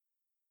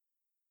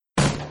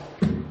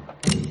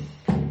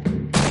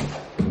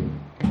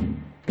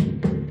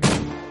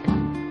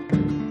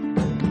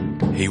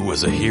He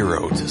was a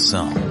hero to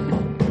some,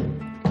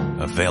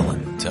 a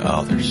villain to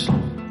others.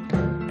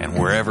 And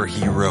wherever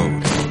he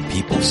rode,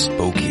 people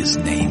spoke his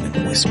name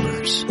in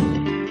whispers.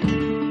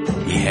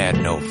 He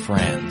had no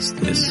friends,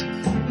 this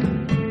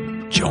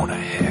Jonah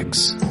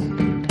Hex.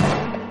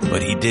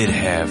 But he did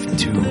have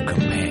two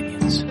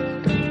companions.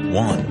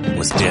 One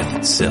was death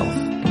itself.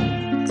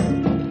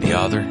 The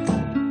other,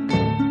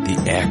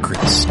 the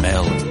acrid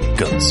smell of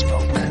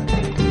gunsmoke.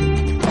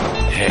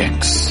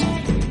 Hex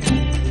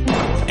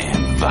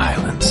and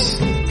violence.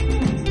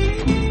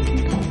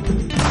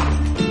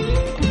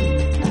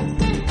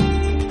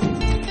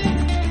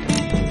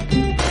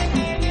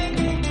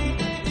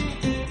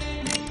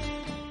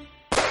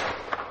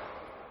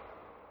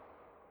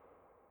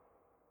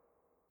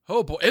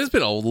 Oh boy, it's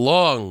been a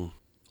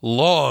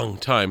long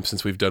time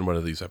since we've done one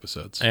of these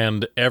episodes.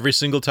 And every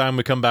single time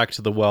we come back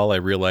to the well, I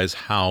realize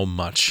how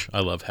much I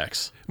love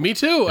Hex. Me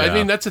too. Yeah. I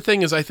mean, that's the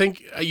thing is I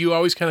think you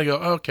always kind of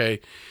go, oh, okay,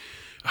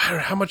 I don't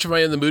know, how much am I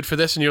in the mood for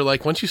this? And you're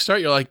like, once you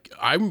start, you're like,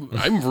 I'm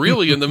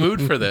really in the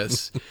mood for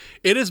this.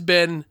 It has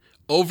been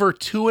over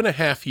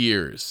 2.5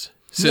 years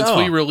since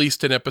we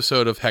released an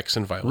episode of Hex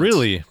and Violence.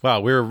 Really? Wow,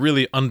 we're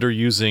really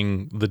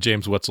underusing the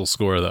James Wetzel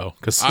score, though,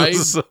 because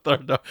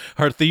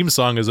our theme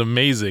song is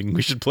amazing.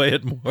 We should play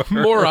it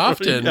more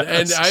often.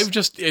 Yes. And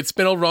it's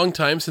been a long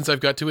time since I've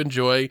got to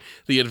enjoy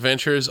the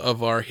adventures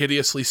of our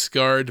hideously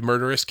scarred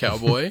murderous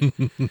cowboy.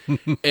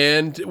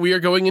 And we are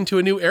going into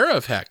a new era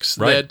of Hex.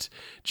 Right. That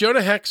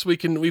Jonah Hex,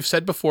 we've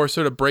said before,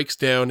 sort of breaks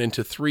down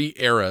into 3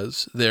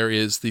 eras. There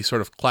is the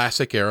sort of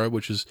classic era,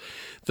 which is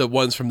the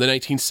ones from the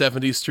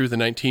 1970s through the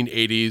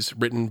 1980s,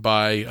 written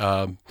by,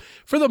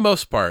 for the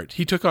most part,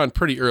 he took on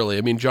pretty early.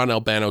 I mean, John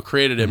Albano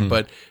created him,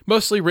 but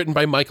mostly written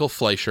by Michael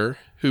Fleischer,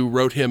 who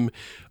wrote him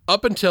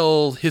up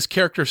until his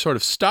character sort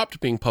of stopped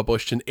being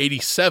published in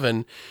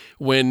 87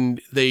 when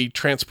they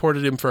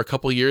transported him for a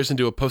couple years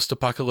into a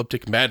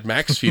post-apocalyptic Mad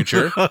Max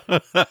future.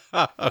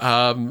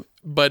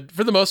 But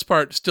for the most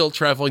part, still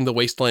traveling the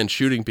wasteland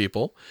shooting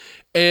people.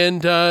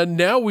 And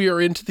now we are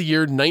into the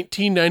year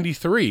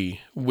 1993,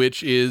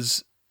 which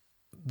is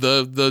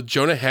the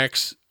Jonah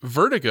Hex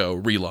Vertigo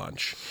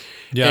relaunch.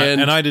 Yeah,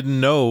 and I didn't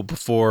know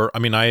before. I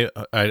mean, I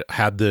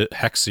had the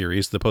Hex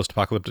series, the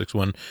post-apocalyptic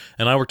one,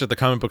 and I worked at the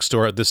comic book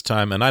store at this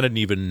time, and I didn't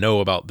even know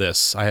about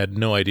this. I had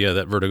no idea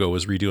that Vertigo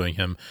was redoing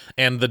him.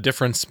 And the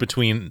difference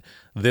between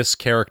this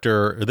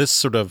character, this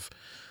sort of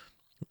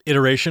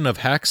iteration of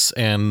Hex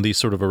and the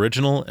sort of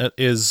original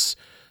is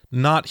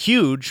not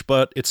huge,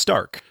 but it's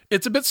stark.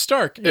 It's a bit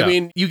stark. Yeah. I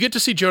mean, you get to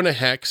see Jonah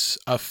Hex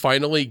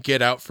finally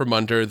get out from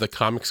under the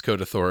Comics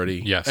Code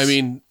Authority. Yes. I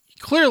mean,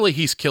 clearly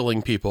he's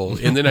killing people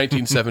in the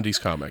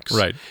 1970s comics.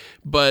 Right.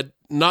 But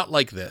not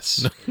like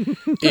this.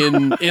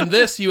 In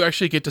this, you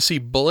actually get to see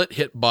bullet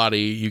hit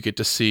body. You get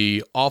to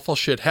see awful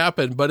shit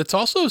happen, but it's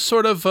also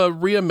sort of a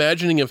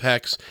reimagining of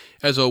Hex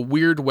as a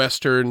weird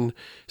Western,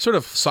 sort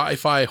of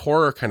sci-fi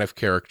horror kind of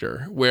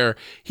character, where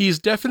he's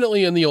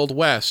definitely in the Old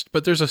West,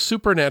 but there's a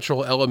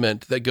supernatural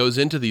element that goes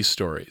into these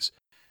stories.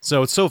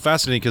 So it's so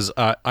fascinating because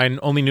I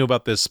only knew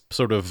about this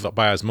sort of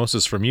by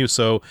osmosis from you.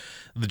 So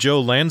the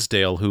Joe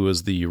Lansdale, who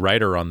is the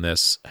writer on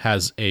this,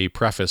 has a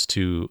preface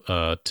to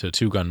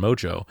Two Gun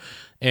Mojo.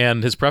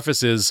 And his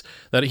preface is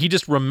that he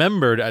just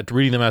remembered at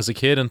reading them as a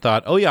kid and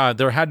thought, oh yeah,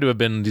 there had to have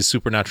been these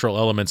supernatural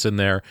elements in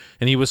there.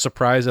 And he was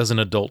surprised as an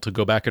adult to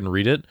go back and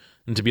read it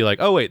and to be like,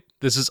 oh wait,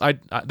 this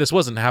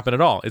wasn't happen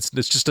at all. It's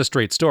just a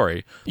straight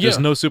story. There's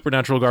no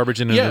supernatural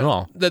garbage in it at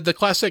all. The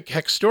classic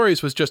Hex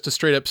stories was just a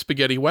straight up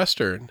spaghetti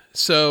Western.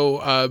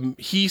 So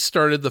he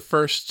started the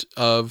first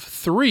of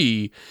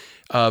 3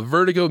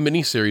 Vertigo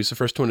miniseries. The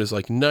first one is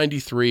like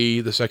 93,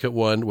 the second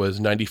one was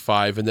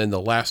 95, and then the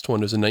last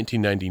one was in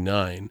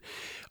 1999.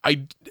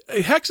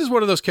 Hex is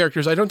one of those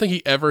characters, I don't think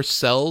he ever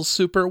sells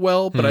super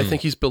well, but I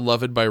think he's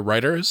beloved by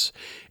writers,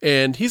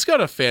 and he's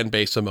got a fan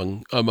base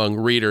among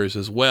readers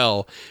as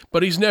well,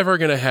 but he's never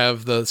going to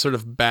have the sort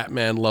of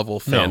Batman level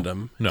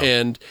fandom. No.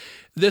 And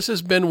this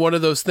has been one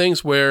of those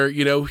things where,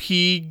 you know,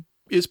 he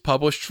is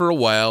published for a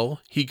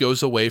while, he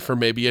goes away for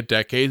maybe a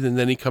decade, and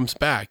then he comes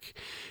back.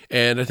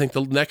 And I think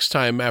the next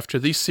time after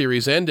these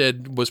series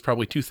ended was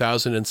probably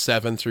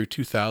 2007 through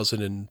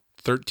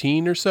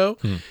 2013 or so,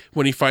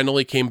 when he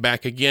finally came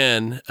back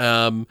again.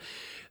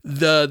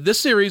 This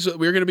series that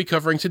we're going to be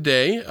covering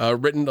today,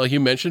 written, like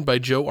you mentioned, by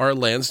Joe R.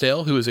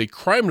 Lansdale, who is a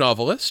crime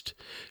novelist,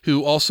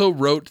 who also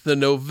wrote the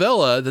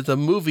novella that the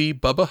movie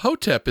Bubba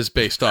Hotep is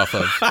based off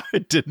of. I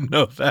didn't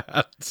know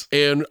that.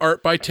 And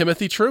art by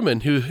Timothy Truman,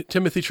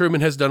 Timothy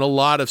Truman has done a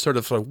lot of sort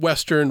of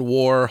Western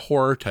war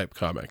horror type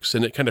comics,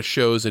 and it kind of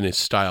shows in his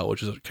style,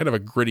 which is kind of a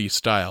gritty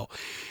style.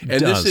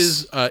 And this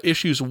is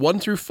issues 1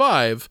 through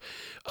 5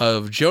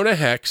 of Jonah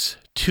Hex,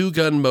 Two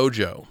Gun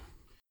Mojo.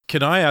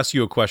 Can I ask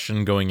you a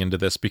question going into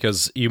this?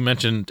 Because you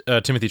mentioned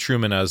Timothy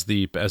Truman as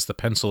the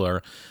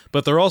penciler,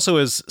 but there also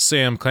is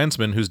Sam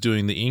Klansman who's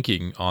doing the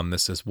inking on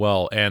this as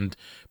well. And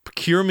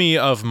cure me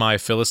of my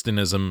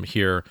Philistinism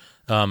here.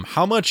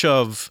 How much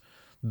of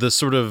the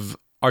sort of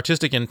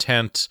artistic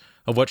intent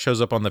of what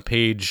shows up on the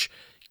page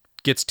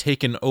gets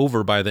taken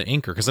over by the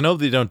inker? Because I know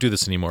they don't do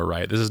this anymore,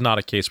 right? This is not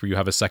a case where you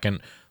have a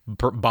second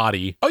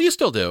body. Oh, you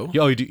still do.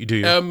 Oh, you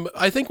do.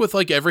 I think with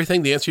like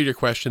everything, the answer to your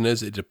question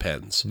is it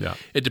depends. Yeah.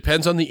 It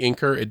depends on the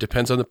inker. It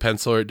depends on the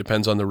penciler. It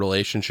depends on the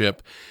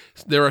relationship.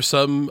 There are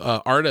some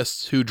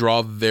artists who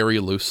draw very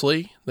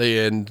loosely,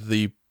 and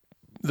the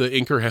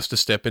inker has to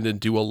step in and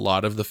do a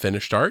lot of the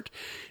finished art.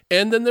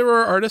 And then there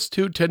are artists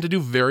who tend to do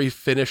very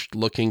finished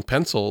looking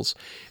pencils,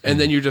 and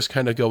then you're just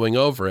kind of going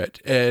over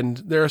it. And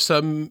there are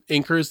some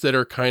inkers that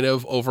are kind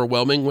of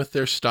overwhelming with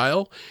their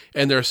style,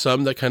 and there are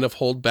some that kind of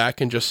hold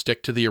back and just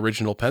stick to the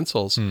original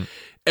pencils.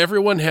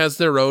 Everyone has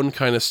their own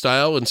kind of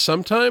style, and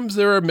sometimes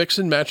there are mix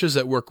and matches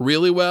that work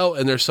really well,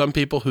 and there's some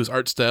people whose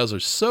art styles are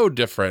so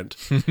different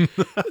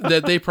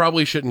that they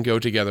probably shouldn't go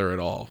together at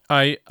all.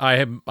 I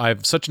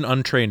have such an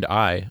untrained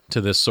eye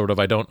to this sort of,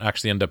 I don't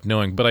actually end up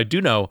knowing, but I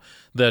do know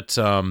that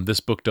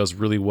this book does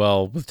really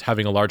well with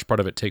having a large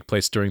part of it take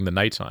place during the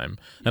nighttime,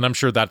 and I'm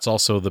sure that's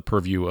also the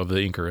purview of the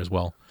inker as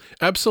well.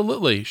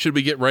 Absolutely. Should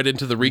we get right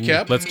into the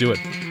recap? Let's do it.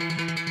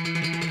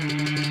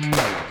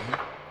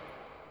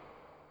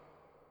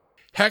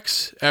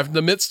 Hex, in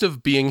the midst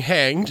of being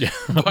hanged,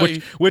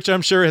 which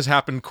I'm sure has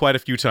happened quite a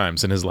few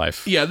times in his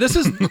life. Yeah, this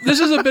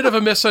is a bit of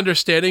a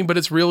misunderstanding, but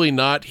it's really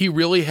not. He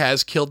really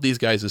has killed these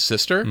guys'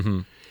 sister,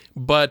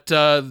 but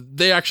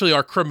they actually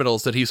are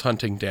criminals that he's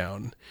hunting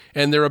down,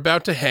 and they're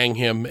about to hang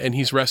him, and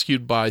he's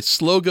rescued by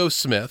Slogo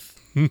Smith.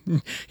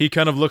 He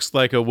kind of looks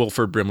like a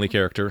Wilford Brimley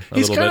character.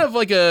 He's kind of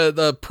like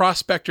the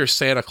prospector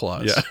Santa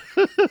Claus. Yeah.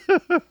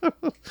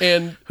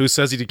 And who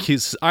says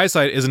his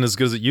eyesight isn't as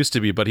good as it used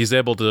to be, but he's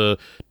able to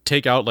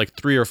take out like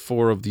 3 or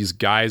 4 of these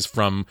guys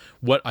from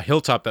a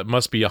hilltop that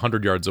must be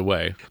 100 yards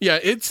away. Yeah,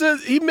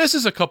 he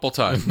misses a couple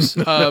times.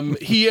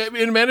 He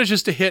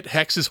manages to hit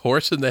Hex's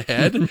horse in the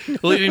head,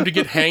 leading him to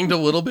get hanged a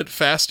little bit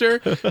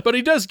faster, but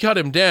he does cut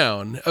him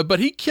down. But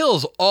he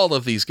kills all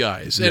of these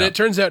guys, and it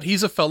turns out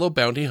he's a fellow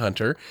bounty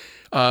hunter.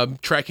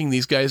 Tracking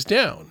these guys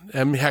down.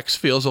 And Hex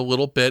feels a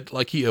little bit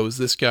like he owes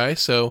this guy,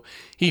 so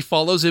he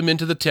follows him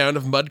into the town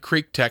of Mud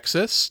Creek,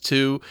 Texas,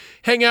 to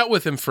hang out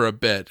with him for a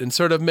bit and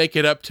sort of make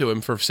it up to him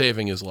for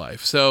saving his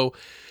life. So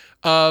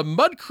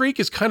Mud Creek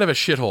is kind of a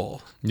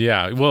shithole.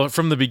 Yeah, well,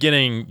 from the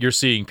beginning, you're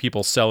seeing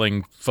people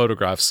selling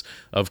photographs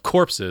of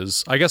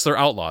corpses. I guess they're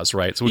outlaws,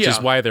 right? So, which is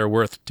why they're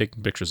worth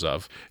taking pictures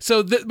of.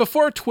 So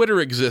before Twitter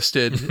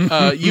existed,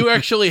 you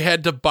actually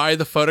had to buy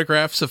the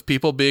photographs of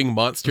people being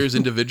monsters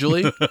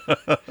individually.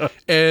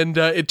 And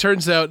it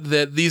turns out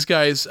that these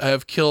guys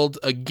have killed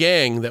a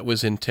gang that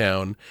was in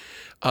town.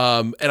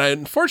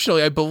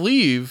 Unfortunately, I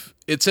believe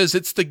it says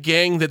it's the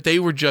gang that they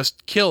were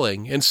just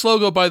killing. And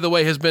Slogo, by the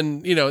way, has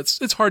been,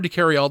 it's hard to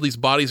carry all these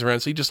bodies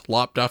around, so he just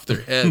lopped off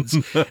their heads.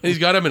 And he's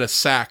got them in a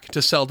sack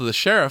to sell to the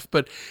sheriff.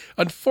 But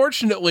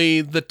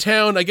unfortunately, the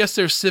town, I guess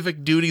their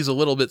civic duty's a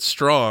little bit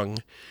strong,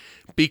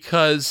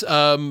 because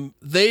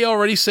they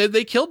already said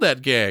they killed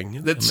that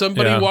gang, that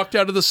somebody walked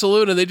out of the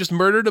saloon and they just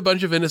murdered a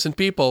bunch of innocent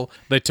people.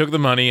 They took the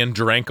money and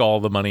drank all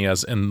the money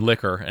as in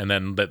liquor, and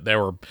then that they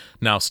were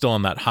now still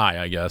on that high,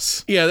 I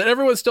guess. Yeah, that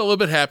everyone's still a little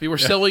bit happy. We're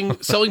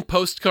selling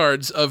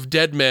postcards of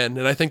dead men,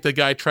 and I think the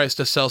guy tries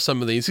to sell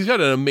some of these. He's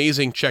got an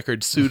amazing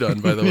checkered suit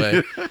on, by the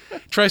way.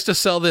 Tries to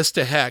sell this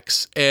to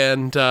Hex,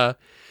 and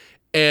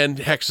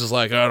Hex is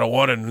like, I don't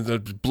want it. And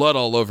there's blood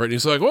all over it. And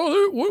he's like,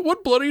 well,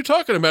 what blood are you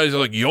talking about? He's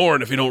like,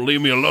 yourn if you don't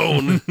leave me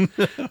alone.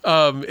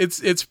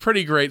 It's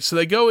pretty great. So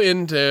they go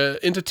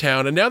into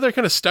town, and now they're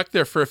kind of stuck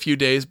there for a few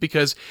days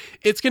because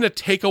it's going to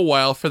take a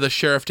while for the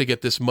sheriff to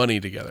get this money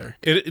together.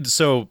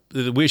 So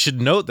we should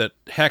note that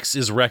Hex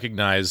is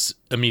recognized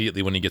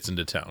immediately when he gets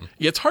into town.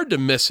 Yeah, it's hard to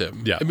miss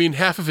him. Yeah. I mean,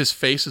 half of his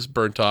face is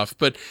burnt off,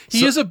 but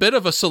he is a bit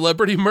of a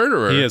celebrity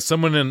murderer. He is.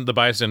 Someone in the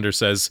bystander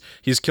says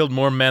he's killed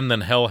more men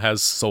than hell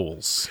has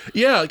souls.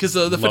 Yeah, because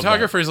the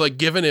photographer is like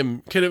giving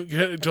him,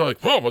 like,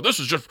 oh, well, this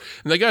is just,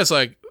 and the guy's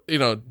like,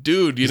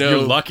 dude, you're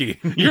lucky.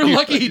 You're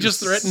lucky he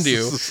just threatened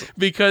you,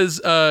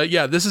 because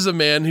this is a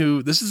man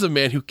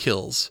who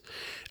kills.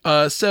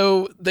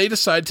 So they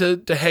decide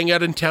to hang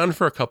out in town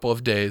for a couple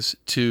of days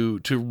to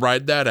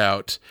ride that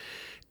out,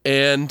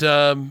 and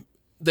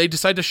they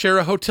decide to share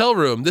a hotel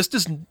room.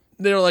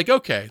 They're like,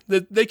 okay,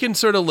 they can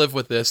sort of live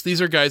with this. These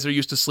are guys who are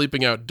used to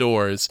sleeping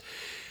outdoors.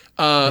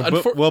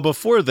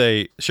 Before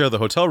they share the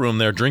hotel room,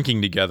 they're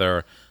drinking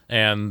together,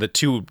 and the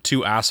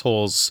two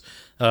assholes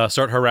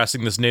start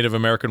harassing this Native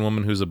American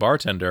woman who's a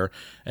bartender,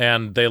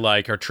 and they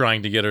are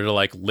trying to get her to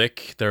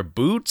lick their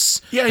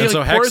boots. Yeah, he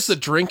pours the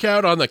drink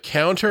out on the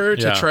counter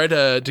to try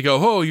to go,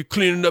 oh, you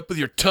cleaning up with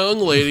your tongue,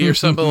 lady, or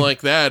something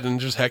like that, and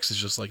Hex is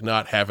just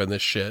not having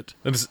this shit.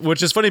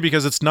 Which is funny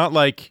because it's not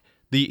like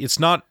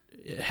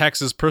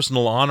Hex's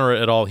personal honor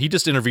at all. He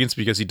just intervenes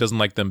because he doesn't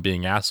like them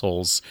being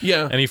assholes.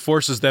 Yeah. And he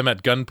forces them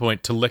at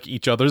gunpoint to lick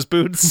each other's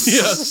boots.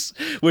 Yes.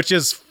 Which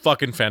is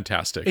fucking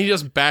fantastic. He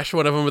just bashed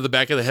one of them with the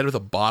back of the head with a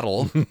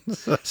bottle.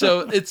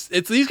 So it's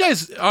these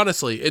guys,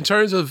 honestly, in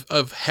terms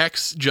of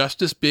Hex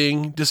justice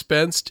being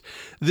dispensed,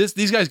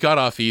 these guys got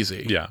off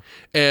easy. Yeah.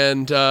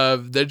 And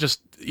they're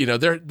just,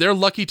 they're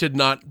lucky to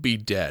not be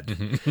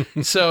dead.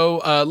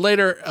 So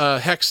later,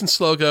 Hex and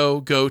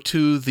Slogo go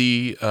to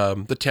the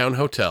town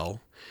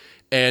hotel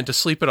and to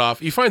sleep it off.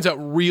 He finds out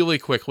really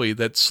quickly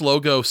that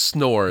Slogo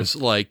snores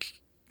like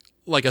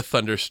a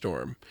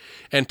thunderstorm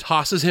and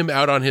tosses him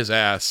out on his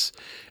ass.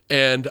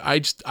 And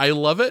I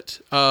love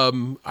it.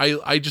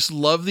 I just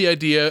love the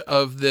idea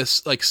of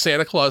this like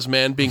Santa Claus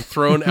man being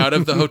thrown out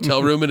of the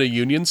hotel room in a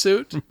union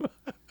suit.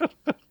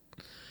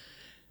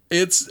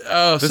 It's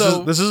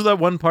this is that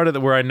one part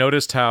of where I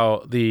noticed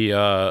how the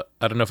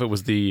I don't know if it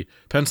was the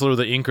penciler or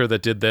the inker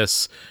that did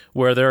this,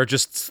 where there are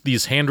just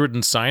these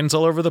handwritten signs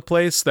all over the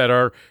place that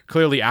are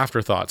clearly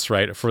afterthoughts,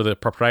 right, for the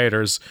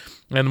proprietors.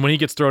 And when he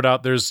gets thrown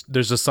out, there's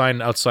a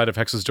sign outside of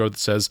Hex's door that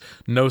says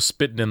 "No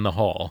spitting in the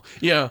hall."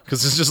 Yeah,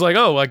 because it's just like,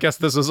 oh, I guess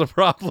this is a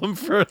problem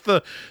for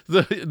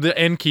the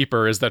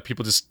innkeeper, is that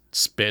people just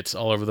spit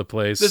all over the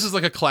place. This is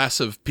like a class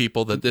of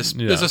people that this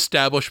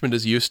establishment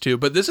is used to.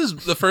 But this is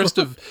the first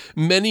of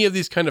many of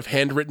these kind of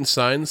handwritten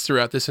signs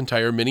throughout this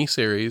entire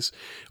miniseries,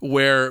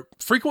 where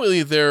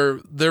frequently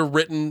they're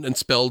written and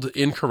spelled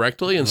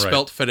incorrectly and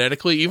spelt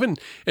phonetically. Even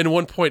in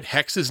one point,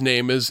 Hex's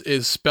name is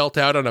spelt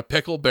out on a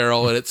pickle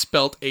barrel and it's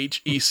spelt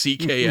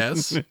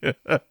HECKS.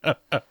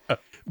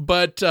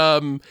 But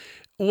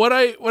what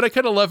I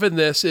kind of love in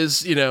this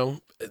is,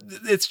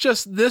 it's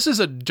just, this is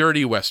a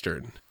dirty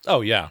Western.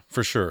 Oh yeah,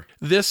 for sure.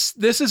 This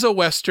is a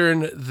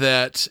Western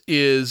that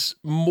is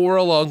more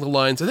along the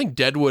lines, I think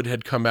Deadwood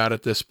had come out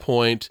at this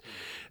point.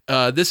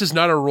 This is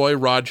not a Roy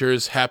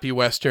Rogers happy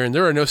Western.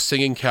 There are no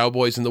singing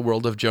cowboys in the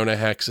world of Jonah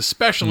Hex,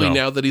 especially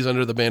now that he's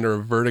under the banner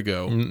of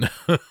Vertigo.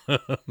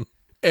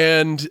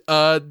 And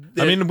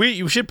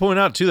we should point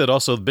out too that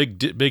also the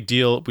big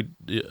deal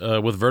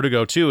with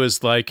Vertigo too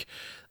is like,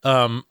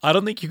 I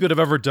don't think you could have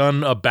ever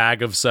done a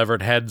bag of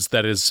severed heads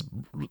that is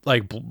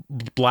like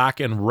black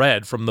and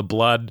red from the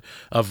blood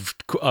of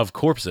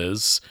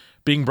corpses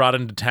being brought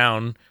into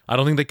town. I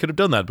don't think they could have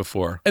done that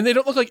before. And they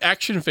don't look like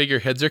action figure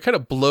heads. They're kind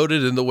of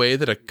bloated in the way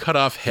that a cut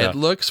off head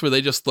looks, where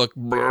they just look.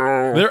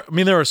 There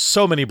are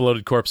so many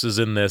bloated corpses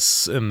in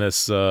this.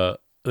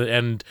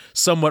 And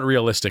somewhat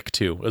realistic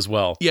too, as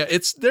well. Yeah,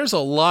 there's a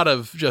lot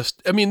of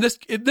just. I mean, this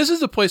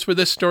is a place where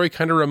this story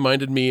kind of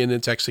reminded me in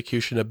its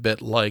execution a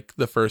bit like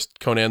the first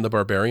Conan the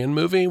Barbarian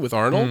movie with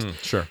Arnold.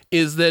 Sure,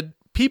 is that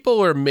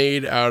people are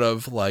made out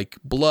of like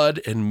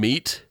blood and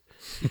meat,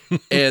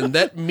 and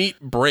that meat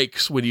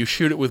breaks when you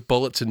shoot it with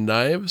bullets and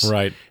knives.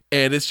 Right,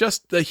 and it's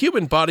just the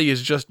human body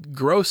is just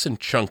gross and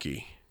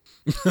chunky,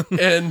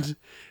 and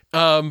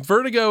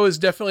Vertigo is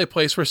definitely a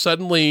place where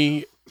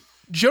suddenly.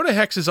 Jonah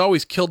Hex has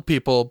always killed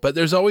people, but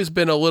there's always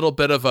been a little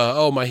bit of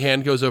my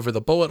hand goes over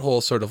the bullet hole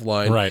sort of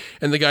line. Right.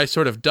 And the guy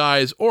sort of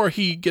dies, or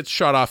he gets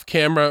shot off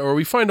camera, or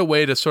we find a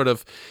way to sort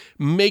of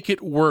make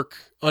it work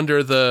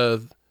under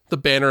the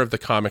banner of the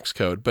comics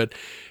code. But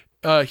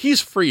he's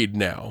freed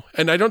now,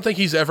 and I don't think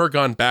he's ever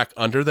gone back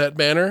under that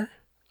banner.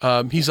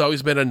 He's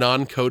always been a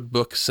non-code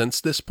book since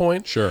this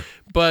point. Sure.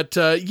 But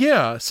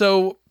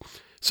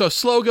So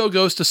Slogo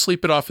goes to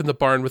sleep it off in the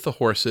barn with the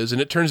horses,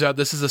 and it turns out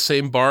this is the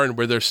same barn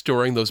where they're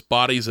storing those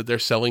bodies that they're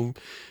selling.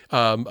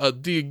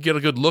 You get a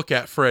good look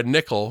at for a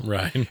nickel,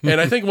 right? And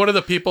I think one of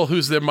the people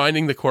who's there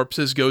minding the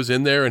corpses goes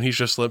in there, and he's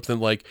just something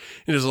like,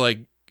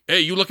 "Hey,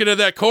 you looking at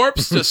that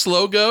corpse?" to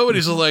Slogo, and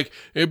he's just like,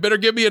 "You better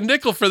give me a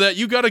nickel for that.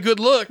 You got a good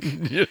look."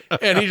 Yeah.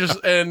 And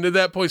and at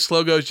that point,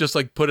 Slogo's just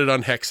like put it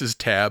on Hex's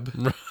tab,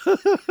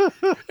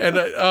 and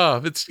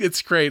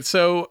it's great.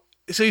 So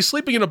he's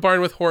sleeping in a barn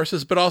with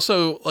horses, but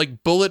also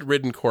like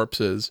bullet-ridden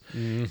corpses.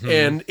 Mm-hmm.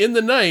 And in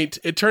the night,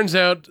 it turns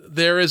out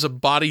there is a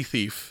body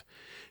thief.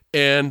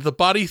 And the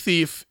body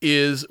thief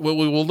is, well,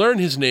 we will learn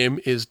his name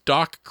is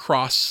Doc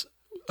Cross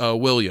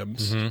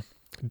Williams.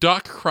 Mm-hmm.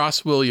 Doc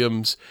Cross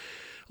Williams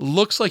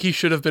looks like he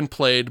should have been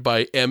played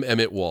by M.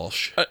 Emmett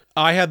Walsh.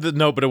 I had the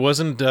note, but it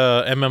wasn't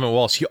M. Emmett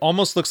Walsh. He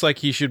almost looks like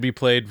he should be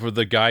played for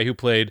the guy who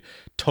played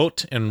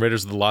Toht in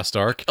Raiders of the Lost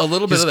Ark. A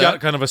little bit of that. He's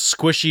got kind of a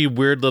squishy,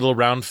 weird little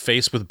round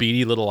face with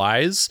beady little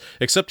eyes,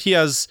 except he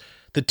has,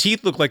 the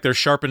teeth look like they're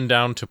sharpened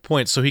down to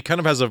points, so he kind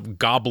of has a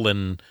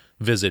goblin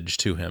visage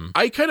to him.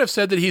 I kind of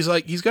said that he's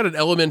got an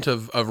element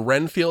of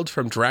Renfield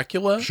from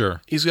Dracula. Sure.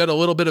 He's got a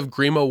little bit of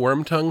Grimo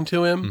Wormtongue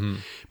to him. Mm-hmm.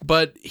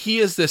 But he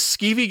is this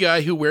skeevy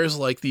guy who wears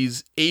like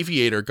these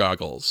aviator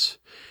goggles.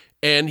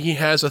 And he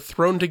has a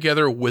thrown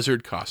together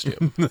wizard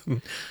costume.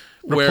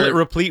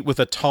 Replete with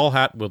a tall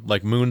hat with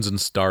like moons and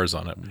stars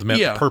on it.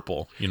 The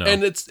purple,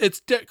 And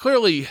it's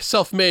clearly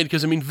self-made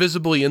because, I mean,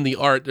 visibly in the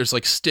art, there's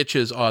like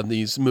stitches on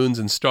these moons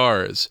and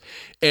stars.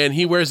 And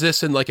he wears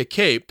this in like a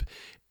cape.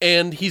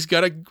 And he's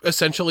got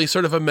essentially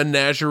sort of a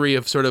menagerie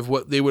of sort of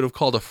what they would have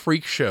called a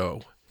freak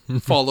show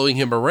following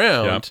him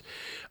around.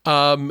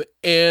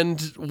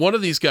 And one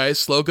of these guys,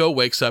 Slogo,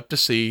 wakes up to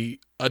see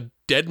a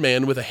dead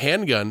man with a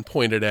handgun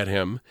pointed at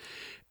him.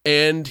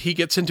 And he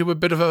gets into a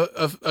bit of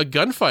a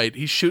gunfight.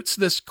 He shoots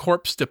this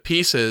corpse to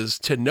pieces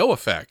to no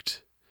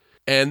effect.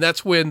 And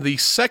that's when the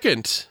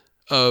second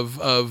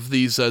of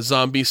these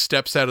zombies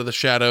steps out of the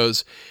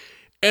shadows,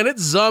 and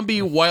it's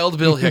zombie Wild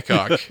Bill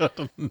Hickok.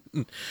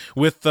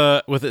 with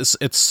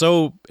it's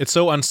so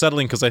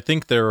unsettling because I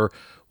think there are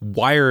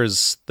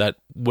wires that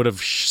would have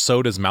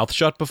sewed his mouth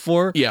shut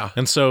before. Yeah.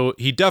 And so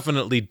he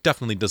definitely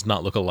does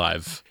not look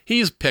alive.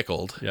 He's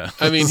pickled. Yeah.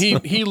 I mean,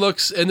 he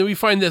looks, and then we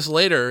find this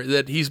later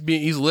that he's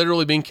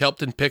literally being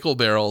kept in pickle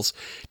barrels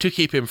to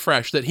keep him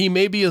fresh, that he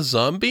may be a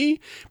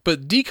zombie,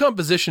 but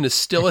decomposition is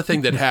still a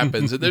thing that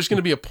happens. There's going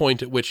to be a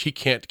point at which he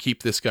can't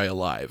keep this guy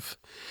alive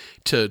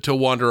to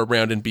wander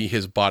around and be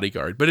his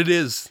bodyguard. But it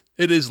is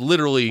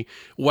literally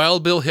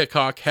Wild Bill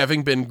Hickok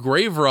having been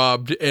grave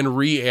robbed and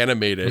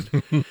reanimated.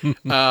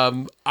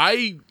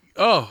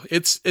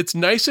 It's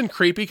nice and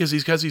creepy because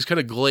he's got these kind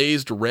of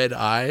glazed red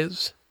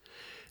eyes,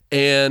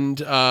 and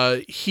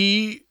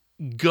he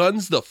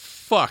guns the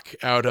fuck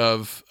out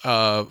of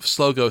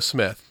Slogo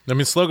Smith. I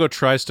mean, Slogo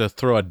tries to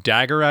throw a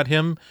dagger at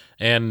him,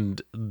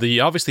 and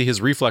obviously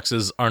his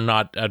reflexes are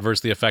not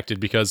adversely affected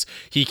because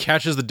he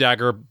catches the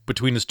dagger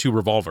between his two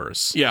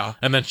revolvers. Yeah.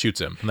 And then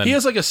shoots him. And then, he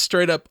has like a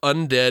straight up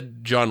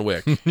undead John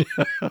Wick.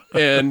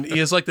 And he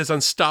is like this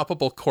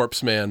unstoppable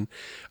corpse man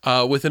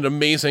with an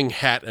amazing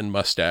hat and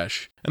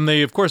mustache. And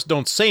they, of course,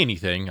 don't say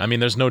anything. I mean,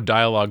 there's no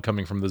dialogue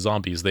coming from the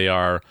zombies. They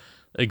are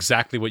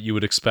exactly what you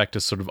would expect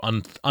as sort of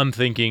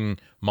unthinking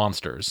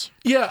monsters.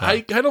 Yeah,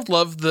 I kind of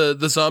love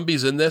the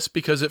zombies in this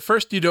because at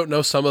first you don't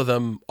know some of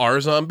them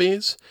are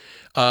zombies.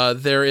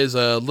 There is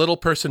a little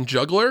person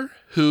juggler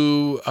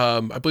who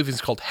I believe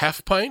he's called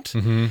Half Pint,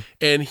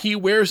 and he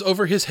wears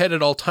over his head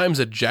at all times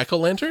a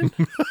jack-o'-lantern,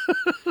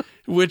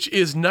 which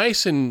is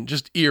nice and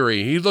just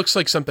eerie. He looks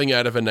like something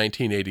out of a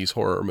 1980s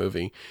horror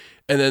movie.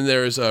 And then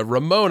there's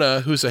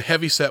Ramona, who's a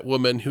heavyset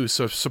woman who's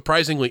so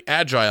surprisingly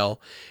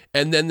agile.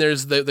 And then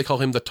there's they call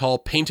him the tall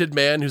painted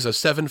man, who's a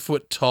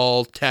 7-foot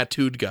tall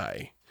tattooed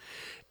guy.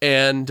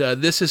 And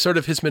this is sort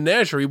of his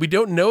menagerie. We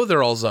don't know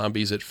they're all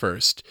zombies at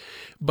first.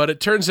 But it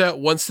turns out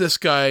once this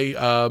guy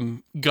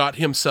got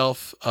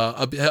himself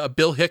a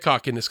Bill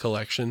Hickok in his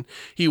collection,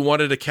 he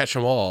wanted to catch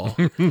them all.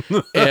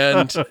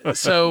 And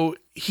so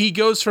he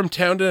goes from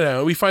town to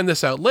town. We find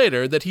this out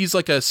later, that he's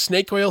like a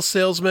snake oil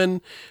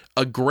salesman,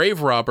 a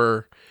grave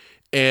robber,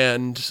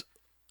 and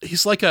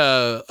he's like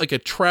a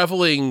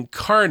traveling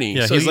carny.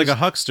 Yeah, so he's like a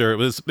huckster.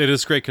 It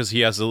is great because he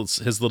has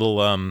his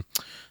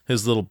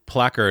little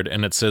placard,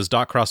 and it says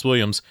Doc Cross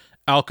Williams,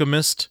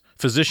 alchemist,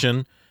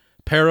 physician,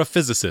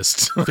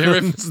 paraphysicist.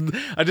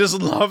 I just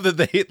love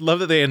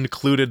that they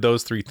included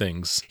those three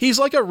things. He's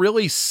like a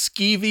really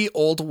skeevy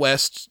Old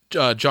West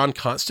John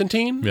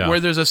Constantine,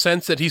 where there's a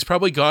sense that he's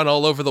probably gone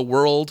all over the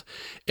world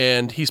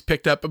and he's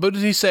picked up. But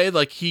did he say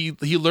like he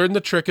learned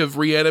the trick of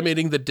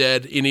reanimating the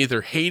dead in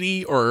either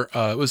Haiti or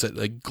was it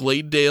like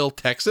Gladedale,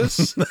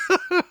 Texas?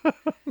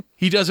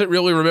 He doesn't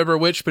really remember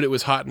which, but it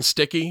was hot and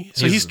sticky.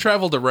 So he's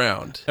traveled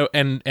around. Oh,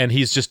 and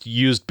he's just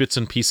used bits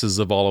and pieces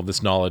of all of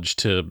this knowledge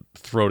to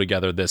throw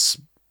together this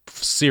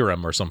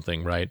serum or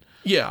something, right?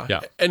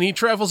 Yeah. And he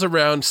travels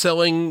around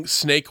selling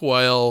snake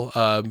oil,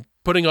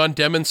 putting on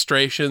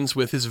demonstrations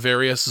with his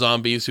various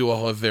zombies who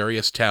all have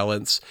various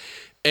talents,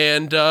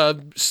 and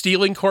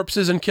stealing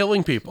corpses and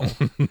killing people.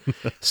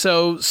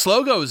 So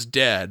Slogo's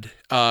dead.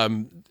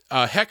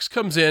 Hex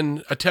comes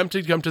in,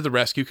 attempting to come to the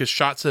rescue because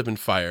shots have been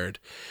fired.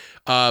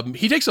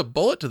 He takes a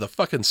bullet to the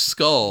fucking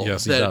skull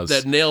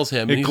that nails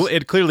him.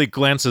 It clearly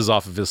glances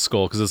off of his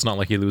skull because it's not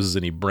like he loses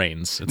any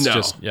brains. It's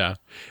just.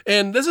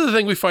 And this is the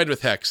thing we find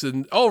with Hex.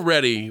 And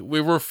already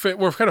we're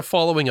kind of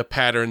following a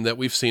pattern that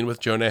we've seen with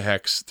Jonah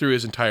Hex through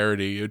his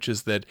entirety, which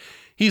is that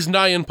he's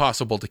nigh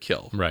impossible to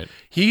kill. Right.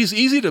 He's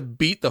easy to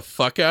beat the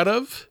fuck out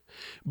of,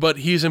 but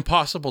he's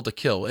impossible to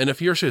kill. And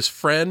if you're his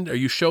friend or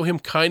you show him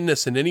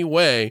kindness in any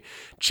way,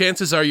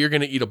 chances are you're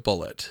going to eat a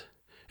bullet.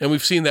 And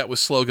we've seen that with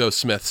Slogo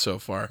Smith so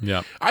far.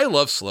 Yeah, I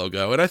love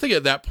Slogo. And I think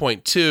at that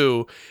point,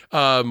 too,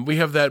 we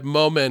have that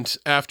moment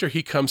after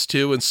he comes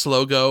to and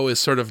Slogo is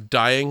sort of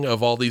dying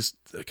of all these.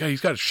 God,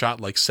 he's got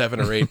shot like 7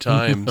 or 8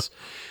 times.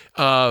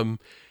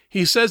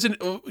 He says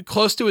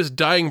close to his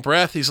dying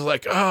breath, he's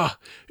like,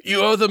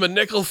 you owe them a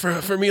nickel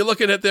for me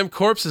looking at them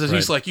corpses. And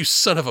he's like, you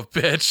son of a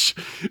bitch.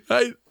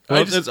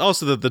 It's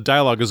also that the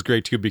dialogue is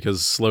great too because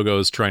Slogo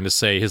is trying to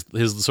say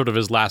his sort of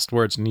his last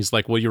words, and he's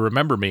like, "Well, you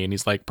remember me?" And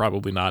he's like,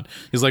 "Probably not."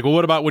 He's like, "Well,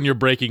 what about when you're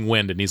breaking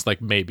wind?" And he's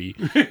like, "Maybe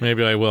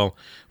I will."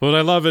 But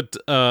I love it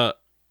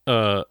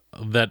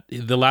that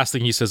the last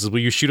thing he says is, "Will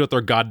you shoot out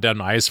their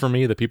goddamn eyes for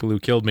me, the people who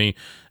killed me?"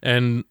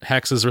 And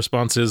Hex's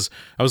response is,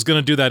 "I was going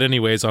to do that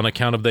anyways on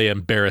account of they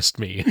embarrassed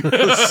me."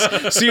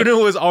 So you knew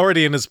it was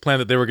already in his plan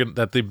that they were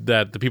that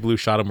the people who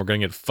shot him were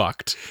going to get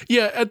fucked.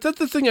 Yeah, that's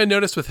the thing I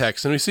noticed with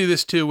Hex, and we see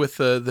this too with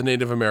the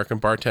Native American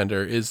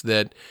bartender, is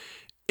that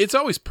it's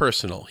always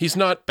personal. He's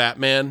not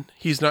Batman.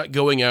 He's not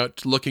going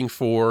out looking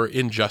for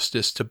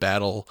injustice to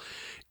battle.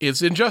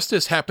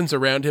 injustice happens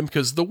around him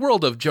because the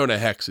world of Jonah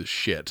Hex is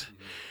shit.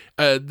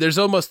 There's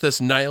almost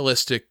this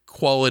nihilistic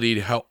quality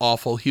to how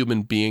awful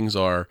human beings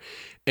are.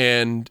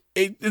 And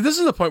this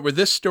is the point where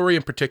this story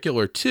in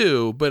particular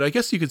too, but I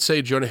guess you could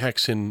say Jonah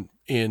Hex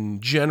in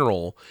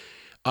general,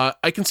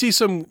 I can see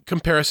some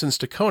comparisons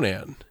to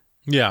Conan.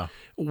 Yeah.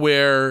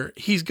 Where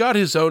he's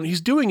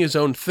doing his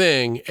own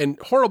thing and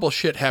horrible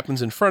shit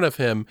happens in front of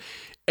him.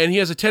 And he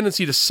has a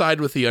tendency to side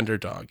with the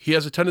underdog. He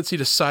has a tendency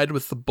to side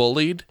with the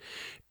bullied.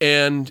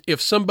 And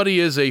if somebody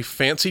is a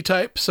fancy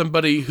type,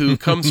 somebody who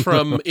comes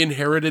from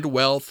inherited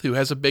wealth, who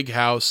has a big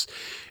house,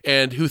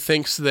 and who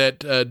thinks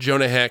that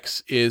Jonah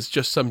Hex is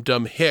just some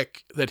dumb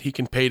hick that he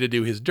can pay to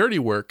do his dirty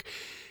work,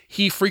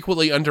 he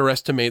frequently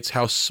underestimates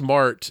how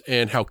smart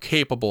and how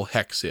capable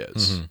Hex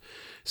is. Mm-hmm.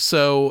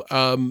 So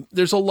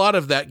there's a lot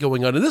of that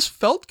going on, and this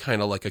felt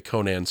kind of like a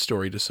Conan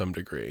story to some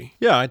degree.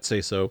 Yeah, I'd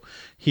say so.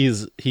 He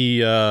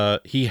still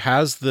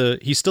has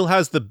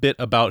the bit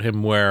about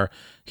him where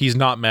he's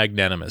not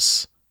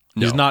magnanimous.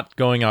 No. He's not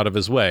going out of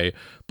his way,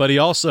 but he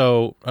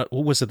also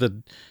what was it that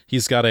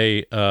he's got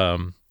a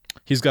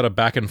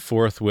back and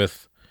forth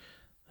with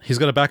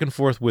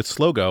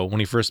Slogo when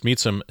he first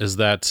meets him. Is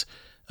that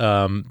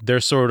they're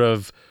sort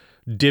of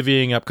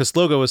divvying up, because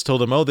Slogo has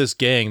told him, oh, this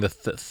gang, the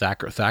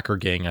Thacker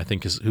gang, I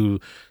think is who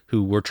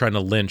were trying to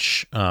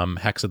lynch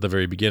Hex at the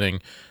very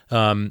beginning.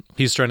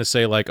 He's trying to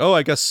say like, oh,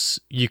 I guess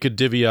you could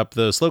divvy up.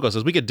 The Slogo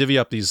says we could divvy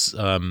up these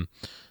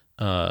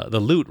the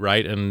loot,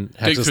 right? And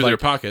Hex is through like, their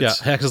pockets. Yeah,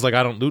 Hex is like,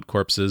 I don't loot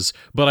corpses,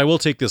 but I will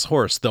take this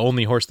horse, the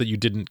only horse that you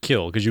didn't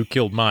kill because you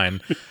killed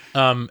mine.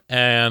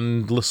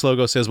 And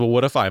Slogo says, well,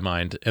 what if I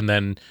mind? And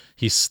then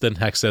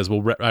Hex says,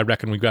 well, I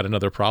reckon we've got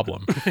another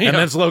problem. Yeah. And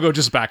then Slogo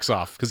just backs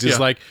off because he's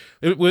like,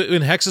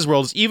 in Hex's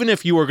world, even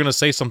if you were going to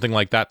say something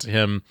like that to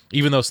him,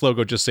 even though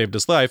Slogo just saved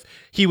his life,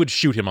 he would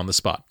shoot him on the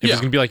spot. If he's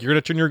going to be like, you're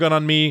going to turn your gun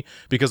on me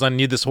because I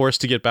need this horse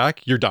to get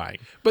back, you're dying.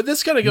 But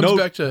this kind of comes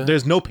back to...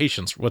 There's no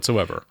patience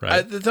whatsoever,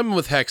 right? The problem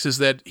with Hex is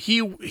that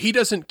he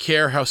doesn't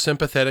care how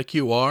sympathetic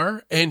you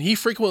are, and he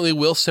frequently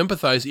will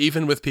sympathize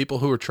even with people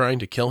who are trying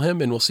to kill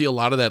him, and we'll see a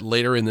lot of that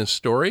later in this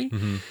story.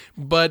 Mm-hmm.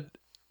 But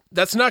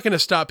that's not going to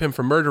stop him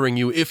from murdering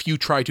you if you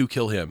try to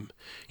kill him.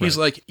 He's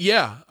like,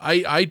 yeah,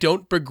 I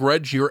don't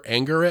begrudge your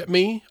anger at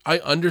me. I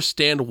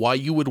understand why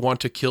you would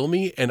want to kill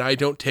me, and I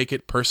don't take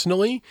it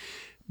personally.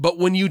 But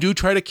when you do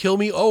try to kill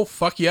me, oh,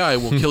 fuck yeah, I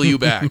will kill you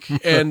back.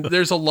 And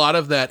there's a lot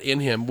of that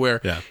in him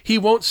where he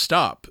won't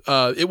stop.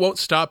 It won't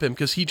stop him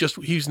because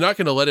he's not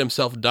going to let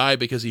himself die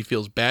because he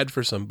feels bad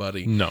for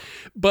somebody. No.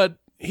 But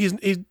he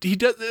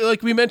does,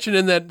 like we mentioned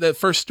in that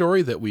first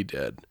story that we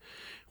did,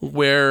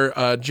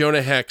 where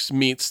Jonah Hex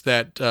meets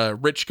that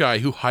rich guy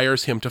who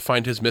hires him to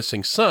find his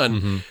missing son.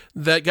 Mm-hmm.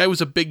 That guy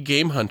was a big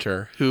game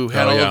hunter who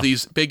had all of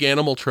these big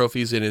animal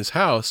trophies in his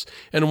house,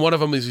 and one of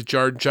them is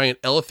giant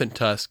elephant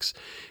tusks.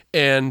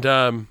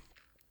 And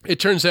it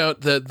turns out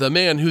that the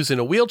man who's in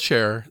a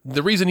wheelchair,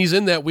 the reason he's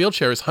in that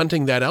wheelchair is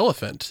hunting that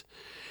elephant.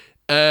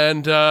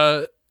 And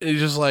he's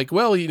just like,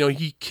 well,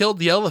 he killed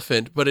the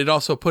elephant, but it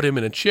also put him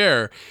in a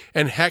chair.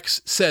 And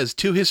Hex says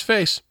to his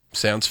face,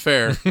 sounds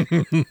fair.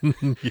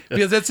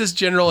 Because that's his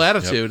general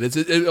attitude.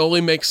 Yep. It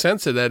only makes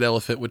sense that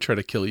elephant would try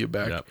to kill you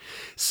back. Yep.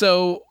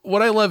 So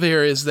what I love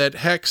here is that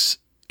Hex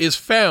is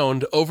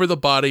found over the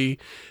body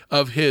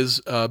of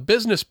his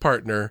business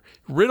partner,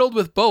 riddled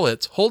with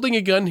bullets, holding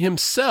a gun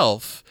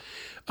himself,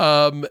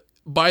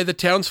 by the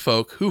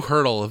townsfolk who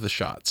heard all of the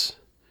shots.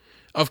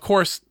 Of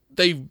course,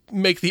 they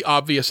make the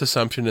obvious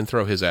assumption and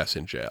throw his ass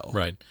in jail.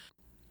 Right.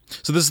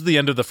 So this is the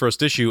end of the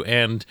first issue,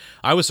 and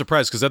I was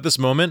surprised because at this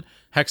moment,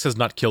 Hex has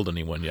not killed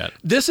anyone yet.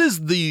 This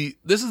is the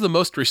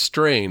most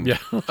restrained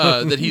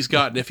that he's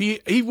gotten. If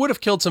he would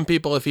have killed some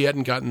people if he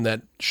hadn't gotten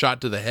that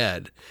shot to the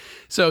head.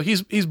 So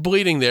he's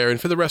bleeding there, and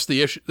for the rest of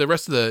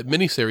the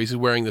miniseries, he's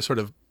wearing this sort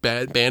of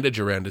bandage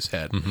around his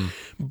head. Mm-hmm.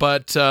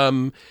 But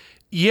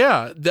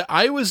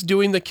I was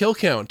doing the kill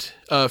count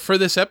for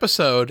this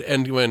episode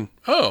and went,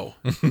 oh,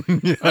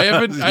 I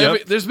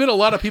haven't. There's been a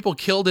lot of people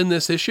killed in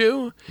this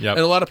issue, and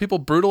a lot of people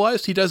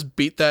brutalized. He does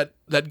beat that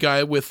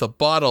guy with a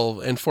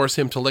bottle and force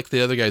him to lick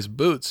the other guy's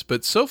boots.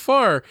 But so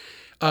far,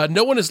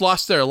 no one has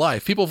lost their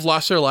life. People have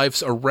lost their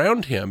lives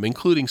around him,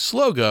 including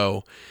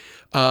Slogo,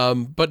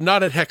 but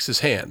not at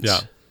Hex's hands. Yeah.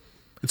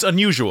 It's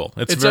unusual.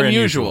 It's very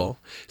unusual.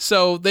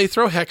 So they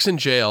throw Hex in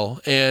jail,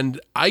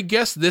 and I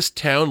guess this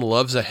town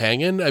loves a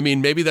hangin'. I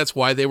mean, maybe that's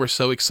why they were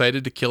so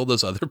excited to kill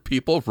those other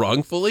people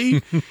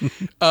wrongfully.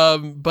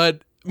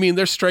 But I mean,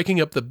 they're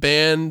striking up the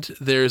band.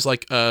 There's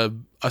like a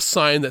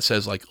sign that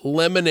says like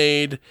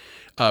lemonade,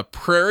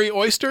 prairie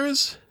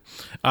oysters.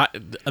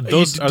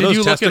 Those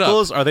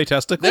testicles? Are they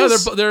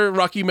testicles? No, they're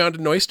Rocky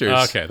Mountain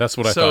oysters. Okay, that's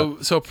what I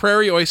thought. So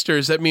prairie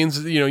oysters, that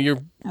means you're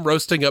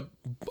roasting up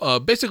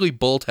basically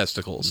bull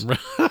testicles.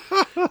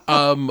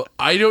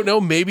 I don't know,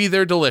 maybe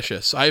they're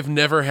delicious. I've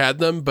never had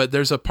them, but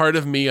there's a part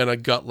of me on a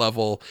gut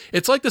level.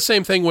 It's like the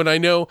same thing when I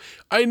know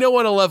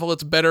on a level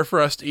it's better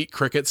for us to eat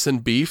crickets than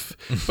beef,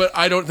 but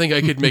I don't think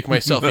I could make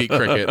myself eat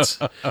crickets.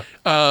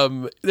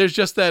 There's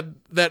just that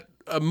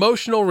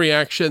emotional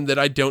reaction that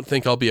I don't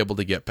think I'll be able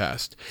to get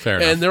past. Fair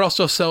enough. And they're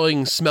also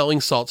selling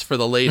smelling salts for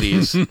the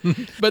ladies.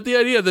 But the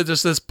idea that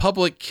just this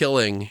public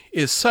killing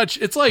is such,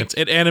 it's like...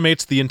 It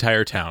animates the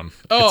entire town.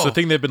 It's the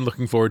thing they've been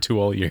looking forward to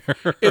all year.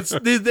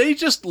 They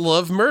just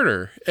love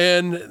murder.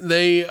 And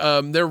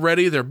they're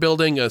ready. They're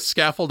building a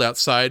scaffold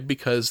outside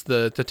because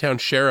the town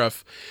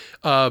sheriff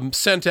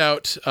sent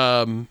out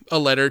a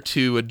letter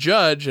to a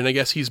judge, and I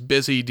guess he's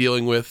busy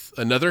dealing with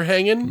another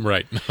hanging.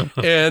 Right.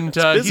 And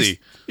busy.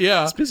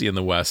 It's busy in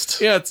the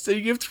West. Yeah,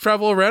 you have to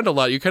travel around a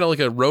lot. You're kind of like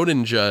a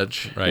Ronin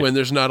judge when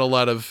there's not a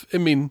lot of. I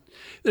mean,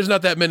 there's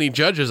not that many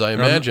judges, I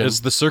imagine. It's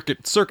the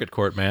circuit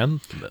court,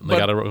 man. They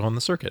got to go on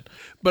the circuit.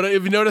 But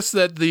if you notice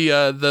that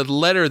the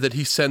letter that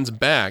he sends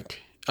back.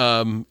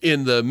 In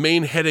the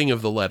main heading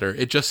of the letter,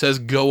 it just says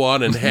 "Go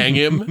on and hang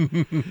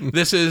him."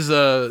 This is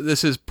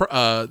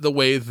the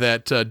way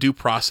that due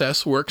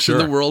process works in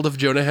the world of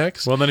Jonah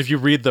Hex. Well, then if you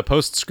read the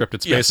postscript,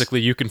 it's basically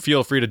you can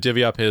feel free to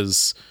divvy up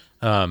his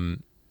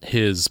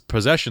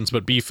possessions,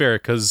 but be fair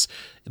because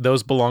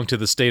those belong to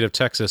the state of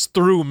Texas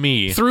through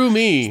me.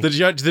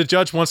 The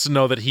judge wants to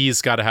know that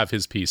he's got to have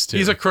his piece too.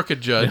 He's a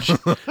crooked judge.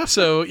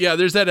 So yeah,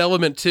 there's that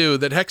element too,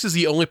 that Hex is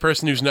the only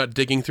person who's not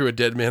digging through a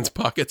dead man's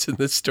pockets in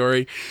this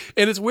story.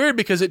 And it's weird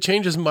because it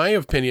changes my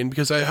opinion,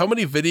 because how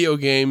many video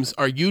games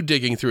are you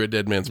digging through a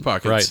dead man's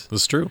pockets? Right,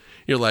 that's true.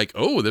 You're like,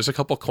 oh, there's a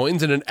couple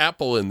coins and an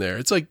apple in there.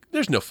 It's like,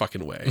 there's no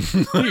fucking way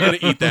you're going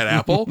to eat that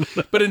apple.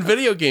 But in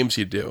video games,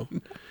 you do.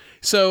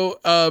 So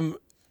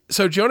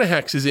Jonah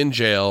Hex is in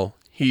jail.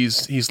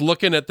 He's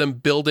looking at them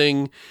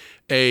building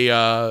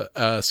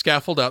a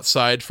scaffold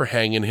outside for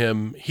hanging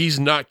him. He's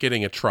not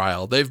getting a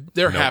trial.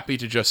 They're happy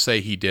to just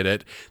say he did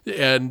it.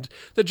 And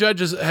the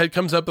judge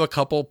comes up with a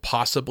couple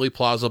possibly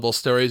plausible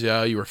stories.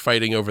 Yeah, you were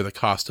fighting over the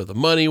cost of the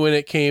money when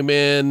it came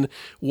in.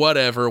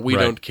 Whatever, we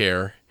don't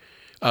care.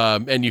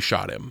 And you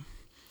shot him.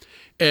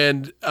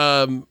 And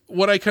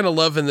what I kind of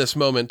love in this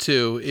moment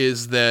too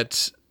is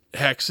that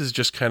Hex is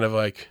just kind of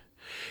like.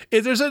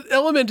 There's an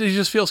element that he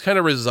just feels kind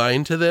of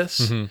resigned to this.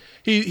 Mm-hmm.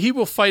 He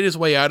will fight his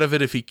way out of it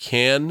if he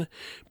can,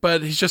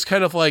 but he's just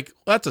kind of like,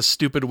 that's a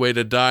stupid way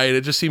to die, and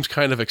it just seems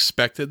kind of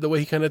expected the way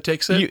he kind of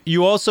takes it.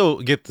 You also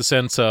get the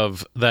sense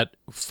of that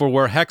for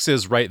where Hex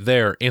is right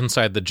there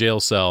inside the jail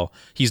cell,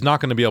 he's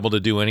not going to be able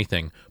to do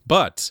anything.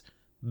 But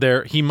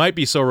he might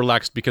be so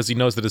relaxed because he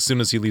knows that as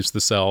soon as he leaves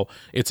the cell,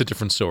 it's a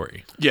different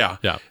story. Yeah.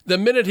 The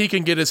minute he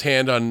can get his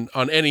hand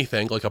on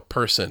anything, like a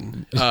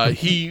person,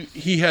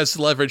 he has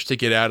leverage to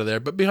get out of there.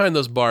 But behind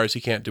those bars,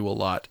 he can't do a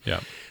lot. Yeah.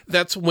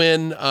 That's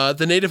when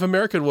the Native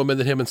American woman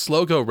that him and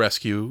Slogo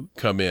rescue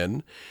come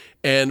in.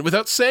 And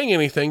without saying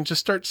anything,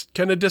 just starts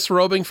kind of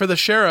disrobing for the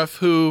sheriff,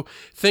 who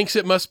thinks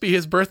it must be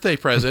his birthday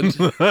present.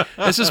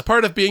 This is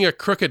part of being a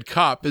crooked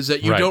cop, is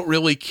that you don't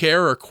really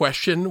care or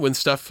question when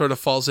stuff sort of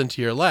falls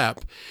into your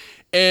lap.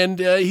 And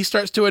he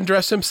starts to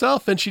undress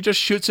himself, and she just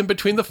shoots him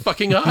between the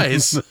fucking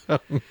eyes.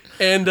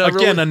 And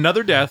again,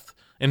 another death.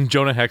 And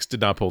Jonah Hex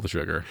did not pull the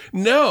trigger.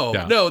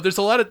 No. There's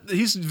a lot of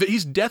he's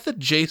death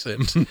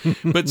adjacent,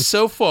 but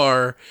so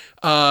far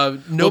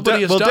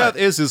nobody has died. Death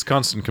is his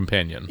constant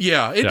companion.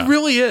 Yeah, it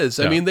really is.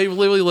 I mean, they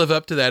really live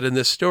up to that in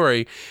this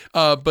story.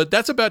 But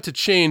that's about to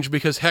change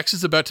because Hex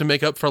is about to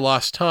make up for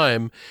lost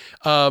time.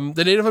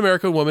 The Native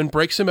American woman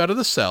breaks him out of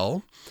the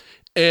cell.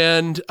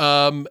 And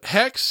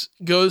Hex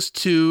goes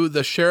to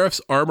the sheriff's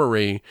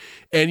armory,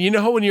 and you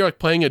know how when you're like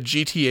playing a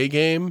GTA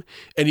game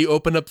and you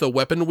open up the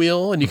weapon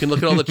wheel and you can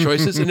look at all the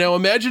choices? And now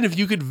imagine if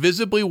you could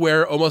visibly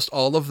wear almost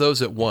all of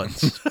those at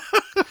once.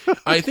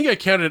 I think I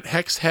counted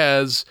Hex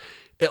has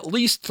at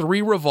least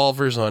 3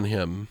 revolvers on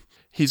him.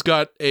 He's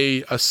got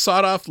a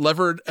sawed-off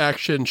levered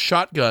action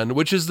shotgun,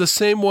 which is the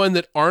same one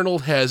that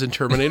Arnold has in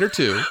Terminator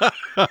 2,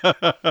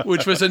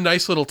 which was a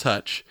nice little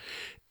touch.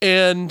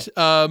 And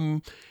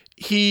I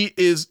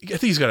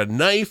think he's got a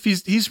knife.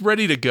 He's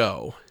ready to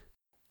go.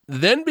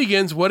 Then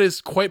begins what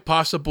is quite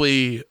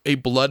possibly a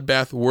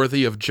bloodbath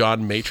worthy of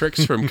John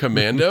Matrix from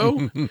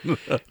Commando,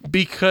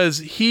 because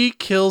he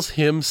kills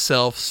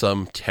himself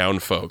some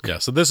townfolk. Yeah,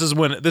 so this is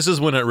when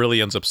it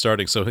really ends up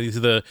starting. So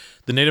the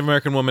Native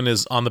American woman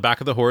is on the back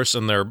of the horse,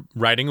 and they're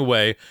riding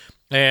away.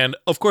 And,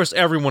 of course,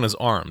 everyone is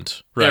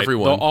armed, right?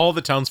 Everyone. All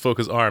the townsfolk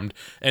is armed,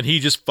 and he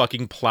just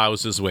fucking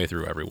plows his way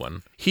through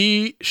everyone.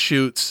 He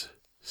shoots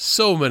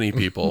so many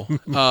people.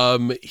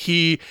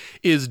 He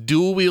is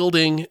dual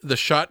wielding the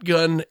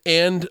shotgun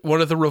and one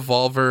of the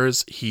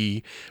revolvers.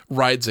 He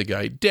rides a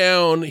guy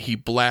down. He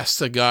blasts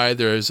a guy.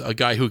 There's a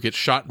guy who gets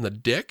shot in the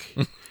dick,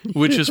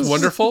 which is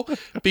wonderful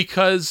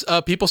because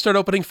people start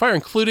opening fire,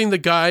 including the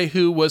guy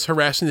who was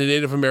harassing the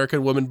Native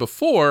American woman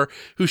before,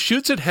 who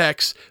shoots at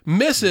Hex,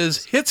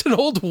 misses, hits an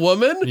old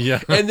woman.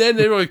 Yeah. And then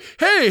they were like,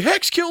 hey,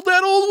 Hex killed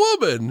that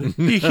old woman.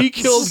 He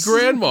killed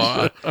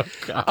grandma. Oh,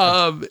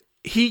 God.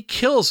 He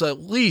kills at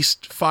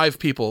least 5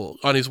 people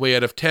on his way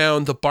out of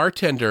town. The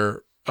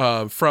bartender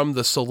from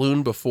the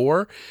saloon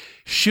before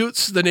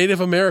shoots the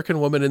Native American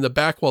woman in the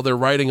back while they're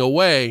riding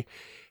away.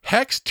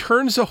 Hex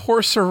turns a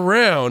horse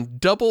around,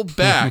 double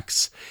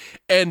backs,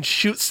 and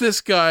shoots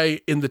this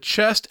guy in the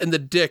chest and the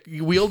dick,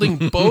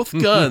 wielding both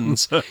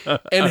guns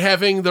and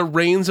having the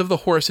reins of the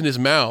horse in his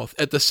mouth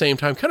at the same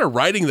time, kind of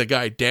riding the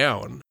guy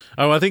down.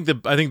 Oh, I think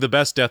the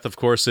best death, of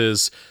course,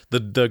 is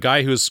the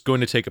guy who's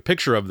going to take a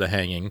picture of the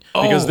hanging,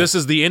 because this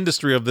is the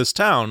industry of this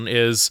town,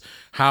 is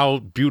how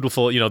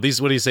beautiful,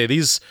 these, what do you say,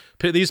 these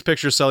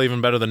pictures sell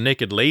even better than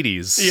naked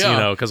ladies,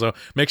 because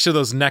make sure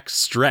those necks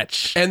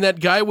stretch. And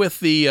that guy with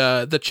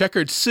the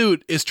checkered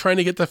suit is trying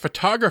to get the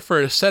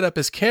photographer to set up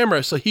his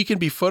camera so he can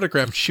be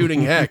photographed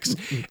shooting Hex,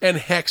 and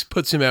Hex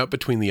puts him out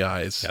between the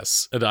eyes.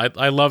 Yes, and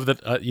I love that.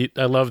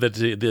 I love that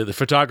the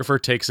photographer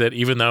takes it,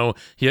 even though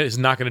he is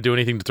not going to do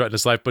anything to threaten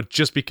his life, but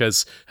just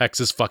because Hex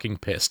is fucking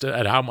pissed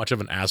at how much of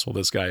an asshole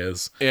this guy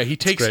is. Yeah, he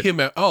takes him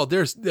out. Oh,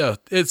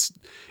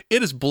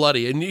 it is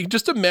bloody, and you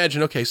just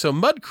imagine. Okay, so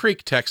Mud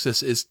Creek,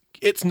 Texas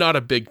it's not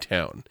a big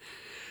town.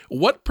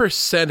 What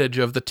percentage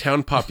of the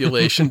town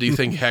population do you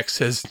think Hex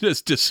has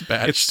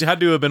dispatched? It's had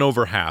to have been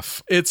over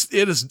half. It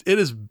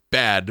is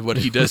bad what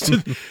he does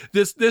to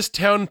this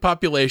town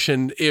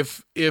population.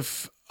 If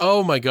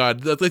oh my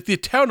God, the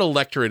town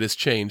electorate has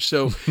changed.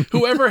 So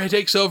whoever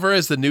takes over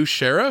as the new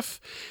sheriff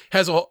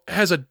has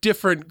a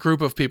different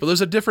group of people.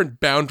 There's a different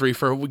boundary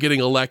for getting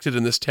elected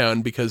in this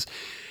town, because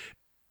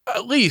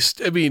at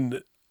least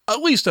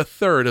a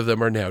third of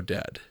them are now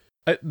dead.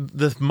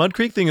 The Mud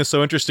Creek thing is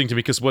so interesting to me,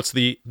 because what's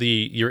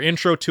your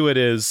intro to it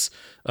is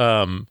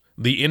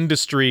the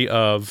industry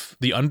of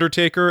the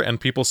Undertaker and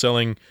people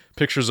selling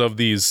pictures of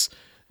these,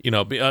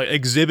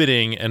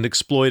 exhibiting and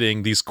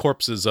exploiting these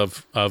corpses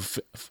of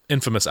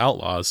infamous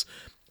outlaws,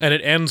 and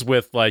it ends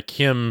with like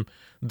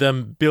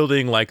them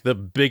building like the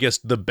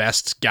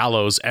best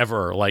gallows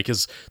ever. Like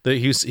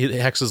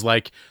Hex is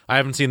like, I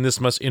haven't seen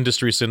this much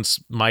industry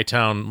since my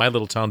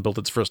little town built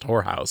its first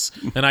whorehouse,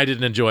 and I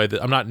didn't enjoy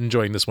that. I'm not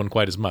enjoying this one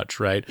quite as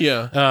much, right?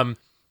 Yeah.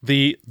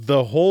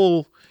 The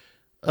whole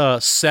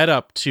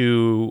setup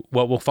to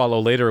what we'll follow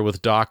later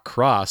with Doc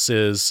Cross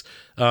is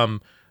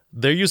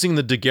they're using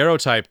the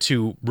daguerreotype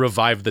to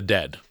revive the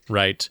dead,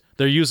 right?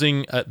 They're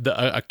using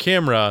a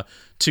camera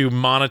to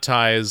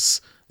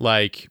monetize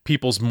like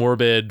people's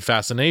morbid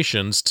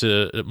fascination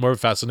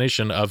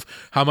of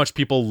how much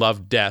people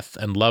love death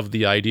and love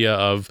the idea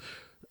of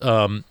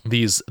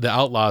the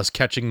outlaws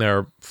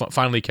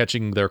finally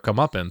catching their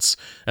comeuppance,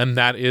 and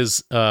that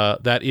is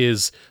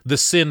the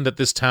sin that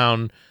this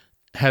town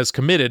has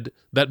committed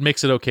that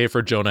makes it okay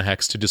for Jonah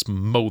Hex to just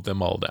mow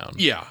them all down.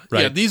 Yeah,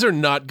 right? Yeah. These are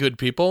not good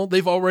people.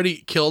 They've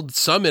already killed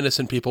some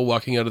innocent people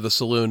walking out of the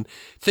saloon,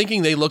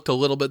 thinking they looked a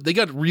little bit. They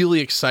got really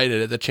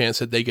excited at the chance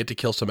that they get to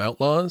kill some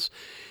outlaws.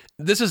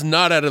 This is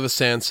not out of a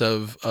sense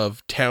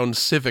of town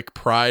civic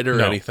pride or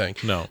anything.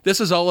 No. This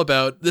is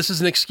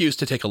an excuse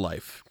to take a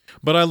life.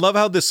 But I love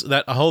how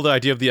that whole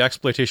idea of the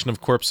exploitation of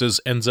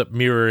corpses ends up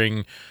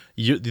mirroring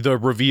the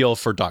reveal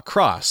for Doc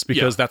Cross,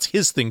 because that's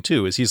his thing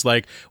too, is he's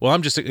like, well,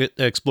 I'm just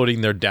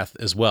exploiting their death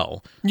as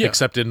well. Yeah.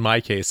 Except in my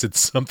case, it's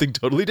something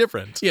totally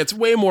different. Yeah, it's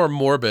way more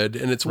morbid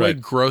and it's way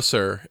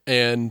grosser.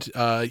 And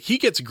he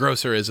gets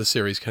grosser as the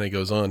series kind of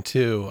goes on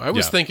too. I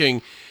was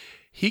thinking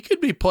he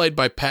could be played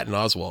by Patton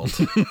Oswalt.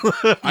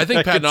 I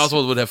think Patton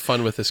Oswalt would have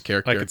fun with this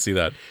character. I could see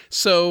that.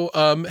 So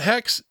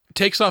Hex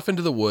takes off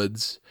into the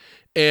woods,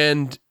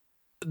 and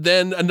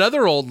then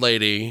another old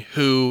lady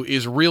who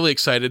is really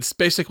excited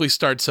basically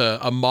starts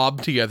a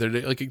mob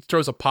together,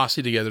 throws a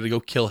posse together to go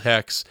kill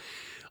Hex.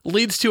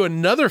 Leads to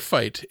another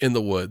fight in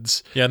the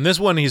woods. Yeah, and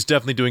this one he's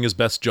definitely doing his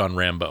best John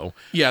Rambo.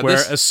 Yeah, where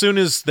as soon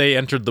as they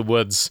entered the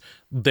woods,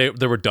 they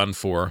were done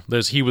for.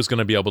 He was going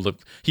to be able to.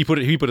 He put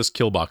his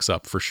kill box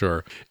up for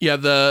sure. Yeah,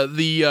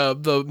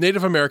 the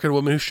Native American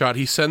woman who shot,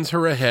 he sends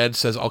her ahead,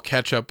 says, "I'll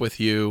catch up with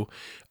you."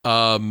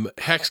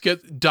 Hex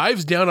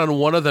dives down on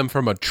one of them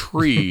from a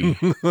tree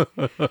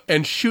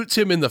and shoots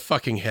him in the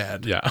fucking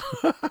head. Yeah.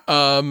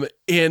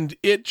 And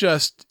it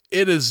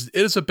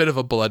is a bit of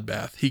a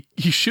bloodbath.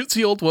 He shoots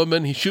the old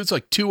woman. He shoots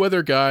like two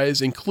other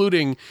guys,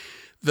 including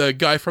the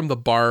guy from the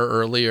bar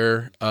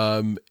earlier,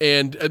 and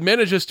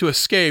manages to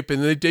escape.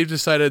 And they've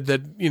decided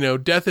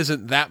that, death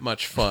isn't that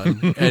much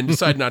fun and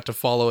decide not to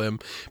follow him.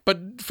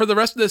 But for the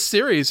rest of this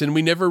series, and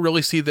we never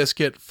really see this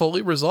get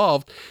fully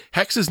resolved,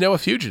 Hex is now a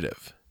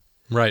fugitive.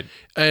 Right.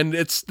 And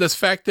it's this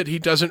fact that he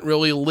doesn't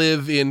really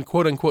live in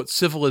quote unquote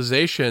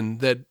civilization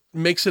that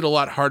makes it a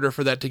lot harder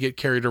for that to get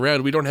carried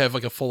around. We don't have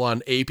like a full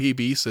on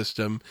APB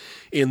system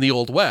in the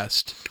Old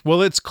West.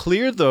 Well, it's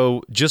clear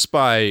though, just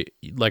by,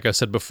 like I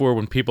said before,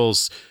 when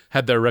people's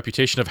had their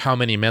reputation of how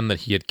many men that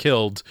he had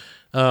killed,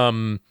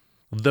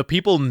 the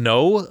people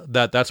know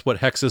that that's what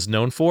Hex is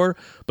known for,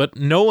 but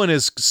no one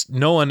is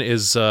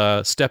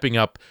stepping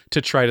up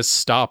to try to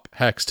stop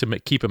Hex to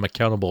keep him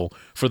accountable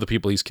for the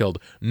people he's killed.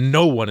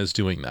 No one is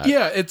doing that.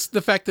 Yeah, it's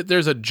the fact that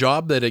there's a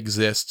job that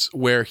exists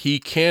where he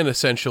can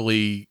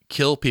essentially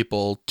kill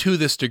people to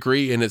this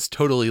degree, and it's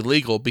totally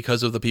legal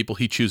because of the people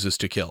he chooses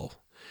to kill.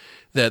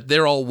 That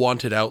they're all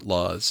wanted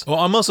outlaws. Well,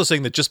 I'm also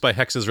saying that just by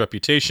Hex's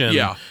reputation,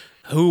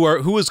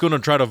 who is going to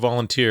try to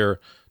volunteer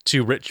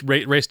to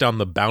race down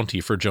the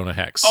bounty for Jonah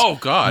Hex. Oh,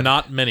 God.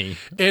 Not many.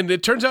 And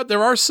it turns out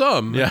there are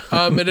some,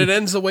 and it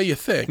ends the way you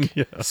think.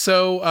 Yeah.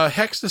 So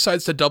Hex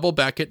decides to double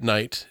back at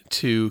night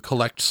to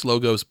collect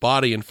Slogo's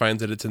body and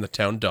finds that it's in the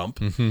town dump.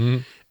 Mm-hmm.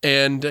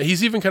 And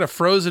he's even kind of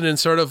frozen in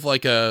sort of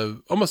like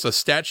almost a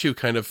statue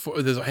kind of,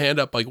 with his hand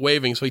up like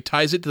waving. So he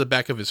ties it to the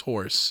back of his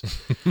horse.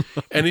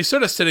 And he's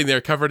sort of sitting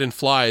there covered in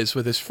flies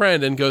with his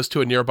friend and goes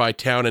to a nearby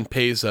town and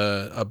pays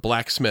a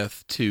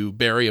blacksmith to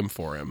bury him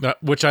for him.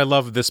 Which I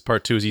love this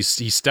part too, is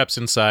he steps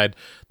inside.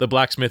 The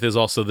blacksmith is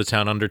also the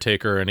town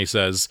undertaker, and he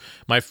says,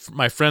 my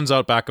friend's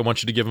out back. I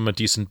want you to give him a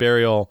decent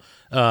burial.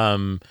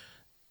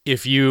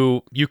 If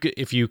you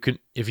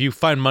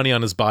find money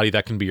on his body,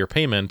 that can be your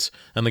payment.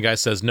 And the guy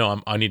says,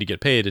 no, I need to get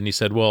paid. And he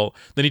said, well,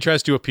 then he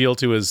tries to appeal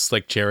to his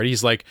like charity.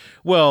 He's like,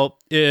 well,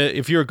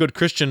 if you're a good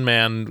Christian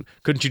man,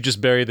 couldn't you just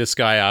bury this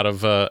guy out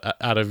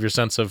of your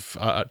sense of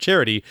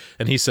charity?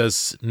 And he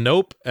says,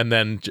 nope. And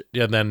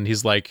then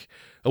he's like,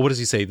 oh, what does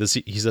he say?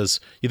 He says,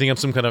 you think I'm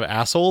some kind of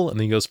asshole? And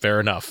then he goes, fair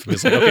enough. And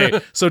he's like,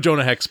 okay, so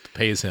Jonah Hex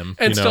pays him.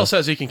 And still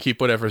says he can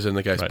keep whatever's in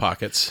the guy's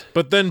pockets.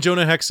 But then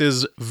Jonah Hex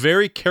is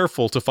very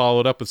careful to follow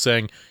it up with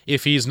saying,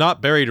 if he's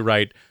not buried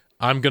right,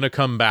 I'm going to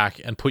come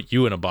back and put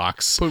you in a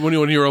box. Put one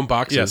of your own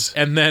boxes. Yes.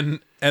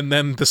 And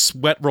then the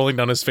sweat rolling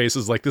down his face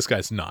is like, this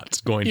guy's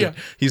not going to,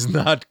 he's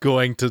not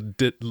going to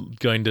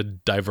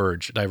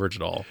diverge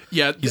at all.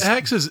 Yeah.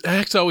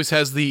 Hex always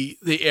has the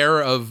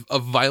air of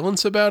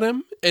violence about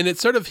him. And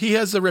it's sort of, he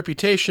has the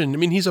reputation. I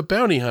mean, he's a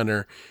bounty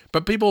hunter,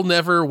 but people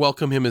never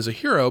welcome him as a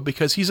hero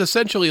because he's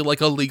essentially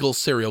like a legal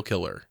serial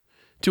killer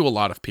to a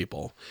lot of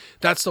people.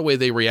 That's the way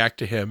they react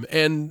to him.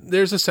 And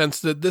there's a sense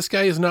that this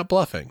guy is not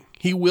bluffing.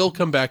 He will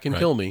come back and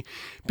kill me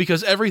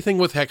because everything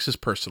with Hex is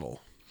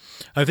personal.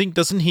 I think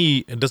doesn't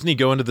he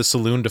go into the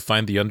saloon to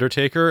find the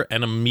Undertaker,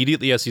 and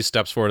immediately as he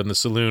steps forward in the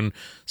saloon,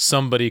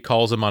 somebody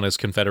calls him on his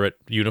Confederate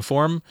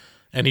uniform,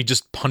 and he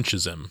just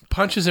punches him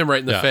right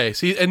in the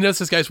face. And notice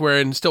this guy's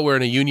still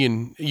wearing a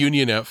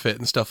Union outfit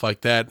and stuff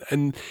like that.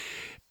 And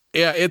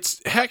yeah,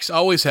 Hex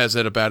always has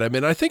it about him,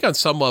 and I think on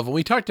some level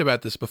we talked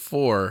about this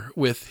before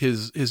with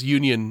his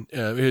Union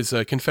his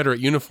Confederate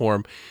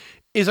uniform.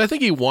 Is I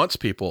think he wants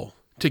people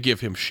to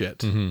give him shit.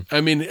 Mm-hmm. I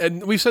mean,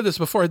 and we've said this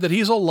before, that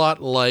he's a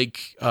lot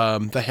like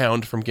the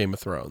Hound from Game of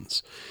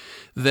Thrones.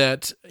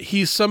 That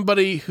he's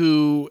somebody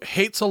who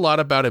hates a lot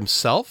about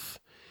himself,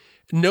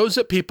 knows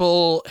that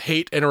people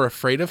hate and are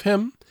afraid of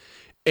him,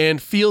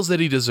 and feels that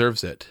he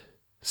deserves it.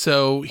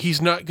 So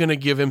he's not going to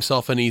give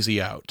himself an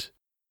easy out.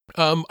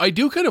 I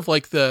do kind of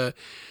like the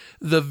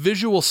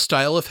visual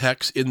style of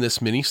Hex in this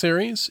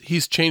miniseries.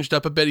 He's changed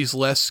up a bit. He's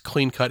less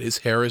clean cut. His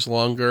hair is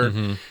longer.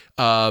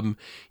 Mm-hmm.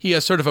 He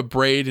has sort of a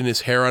braid in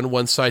his hair on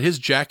one side. His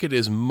jacket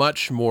is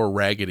much more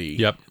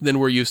raggedy than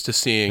we're used to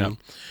seeing.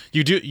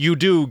 Yep. You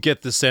do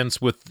get the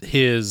sense with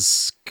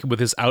his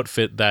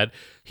outfit that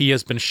he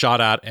has been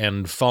shot at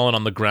and fallen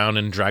on the ground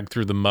and dragged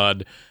through the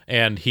mud,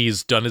 and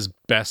he's done his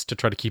best to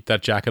try to keep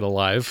that jacket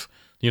alive.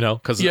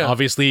 Because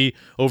obviously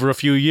over a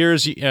few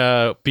years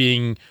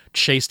being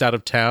chased out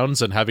of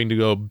towns and having to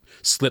go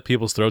slit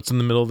people's throats in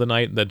the middle of the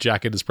night, that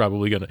jacket is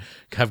probably going to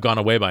have gone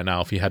away by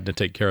now if he hadn't to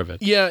take care of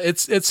it. Yeah,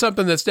 it's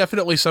something that's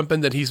definitely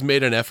something that he's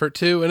made an effort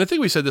to. And I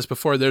think we said this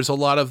before, there's a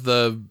lot of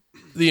the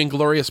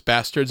Inglourious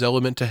Bastards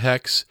element to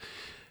Hex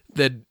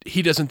that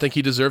he doesn't think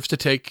he deserves to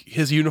take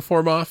his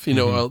uniform off,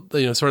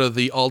 sort of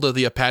the Aldo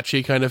the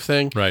Apache kind of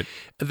thing. Right.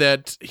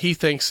 That he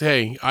thinks,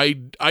 hey,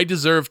 I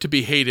deserve to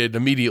be hated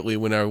immediately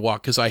when I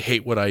walk because I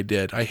hate what I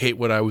did. I hate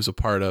what I was a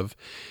part of.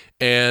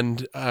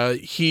 And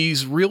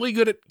he's really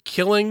good at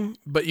killing,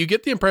 but you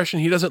get the impression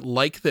he doesn't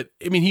like that.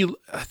 I mean,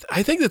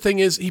 I think the thing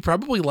is he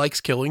probably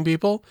likes killing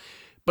people,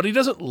 but he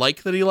doesn't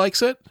like that he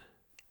likes it.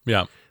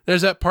 Yeah.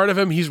 There's that part of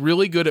him, he's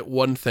really good at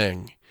one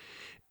thing.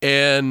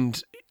 And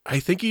I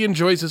think he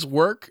enjoys his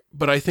work,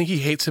 but I think he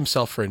hates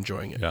himself for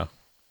enjoying it. Yeah.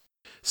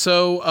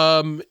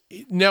 So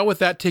now with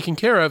that taken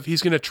care of,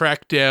 he's going to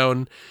track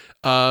down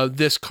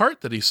this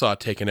cart that he saw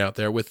taken out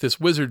there with this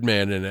wizard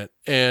man in it,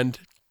 and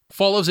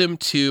follows him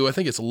to, I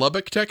think it's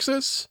Lubbock,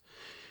 Texas,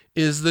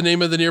 is the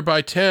name of the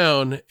nearby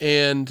town,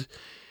 and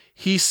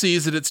he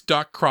sees that it's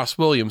Doc Cross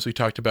Williams we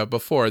talked about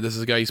before. This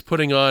is a guy he's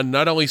putting on,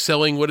 not only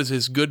selling, what is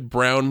his good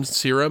brown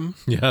serum?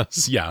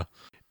 Yes, yeah.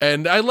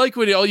 And I like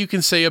when all you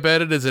can say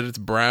about it is that it's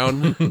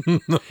brown.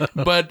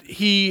 But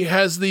he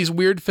has these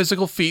weird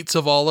physical feats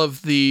of all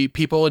of the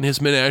people in his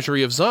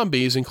menagerie of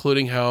zombies,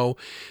 including how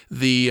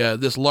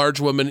this large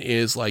woman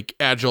is like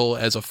agile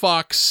as a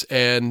fox,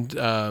 and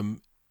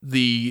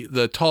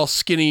the tall,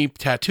 skinny,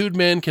 tattooed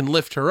man can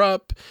lift her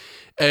up,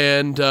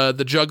 and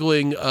the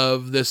juggling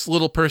of this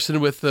little person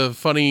with the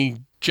funny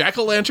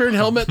jack-o'-lantern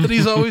helmet that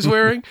he's always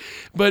wearing.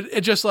 But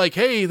it's just like,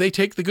 hey, they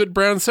take the good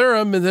brown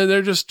serum and then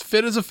they're just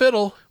fit as a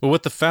fiddle. Well,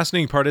 what the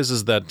fascinating part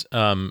is that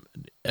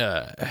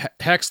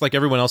Hex, like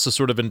everyone else, is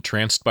sort of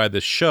entranced by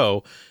this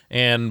show.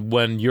 And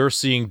when you're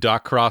seeing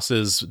Doc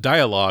Cross's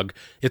dialogue,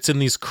 it's in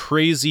these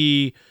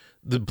crazy...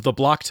 The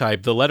block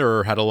type, the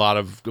letterer had a lot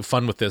of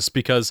fun with this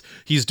because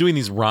he's doing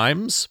these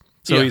rhymes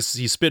So Yeah.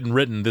 he's spit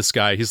written, this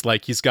guy.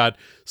 He's got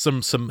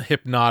some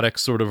hypnotic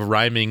sort of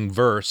rhyming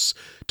verse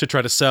to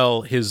try to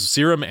sell his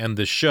serum and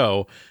this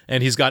show,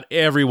 and he's got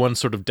everyone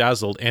sort of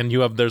dazzled. And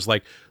there's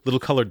like little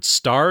colored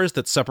stars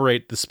that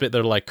separate the spit.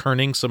 They're like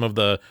kerning some of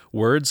the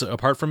words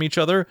apart from each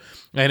other,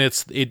 and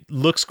it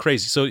looks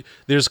crazy. So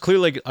there's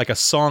clearly like a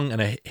song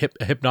and a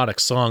hypnotic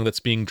song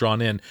that's being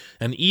drawn in.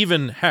 And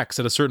even Hex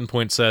at a certain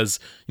point says,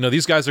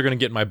 these guys are going to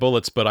get my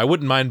bullets, but I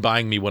wouldn't mind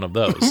buying me one of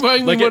those.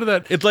 Buying me one of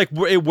that.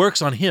 It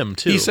works on him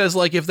too. He says,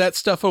 like, if that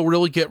stuff will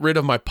really get rid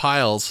of my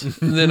piles,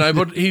 then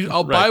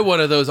I'll buy one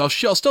of those. I'll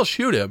still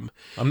shoot him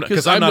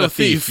because I'm not no a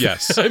thief.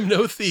 Yes, I'm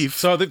no thief.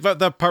 So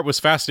that part was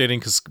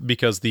fascinating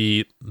because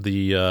the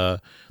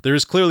there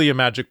is clearly a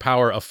magic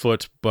power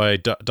afoot by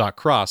Doc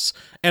Cross,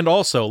 and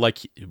also like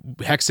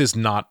Hex is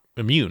not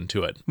immune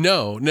to it.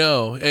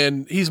 No,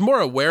 and he's more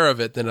aware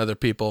of it than other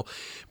people.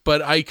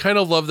 But I kind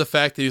of love the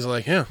fact that he's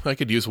like, yeah, I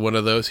could use one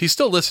of those. He's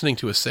still listening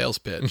to a sales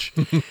pitch.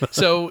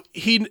 So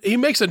he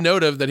makes a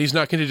note of that he's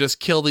not going to just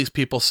kill these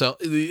people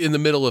in the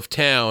middle of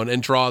town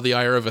and draw the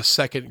ire of a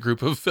second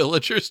group of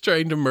villagers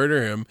trying to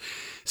murder him.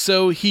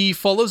 So he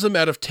follows them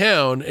out of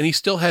town, and he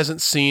still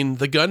hasn't seen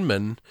the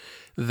gunman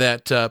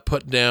that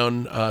put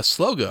down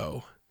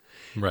Slogo.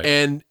 Right.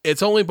 And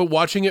it's only but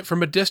watching it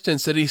from a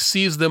distance that he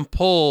sees them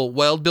pull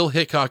Wild Bill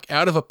Hickok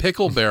out of a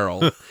pickle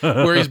barrel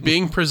where he's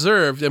being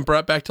preserved and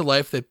brought back to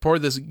life. They pour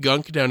this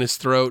gunk down his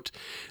throat.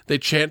 They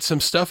chant some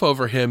stuff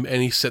over him,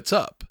 and he sits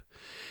up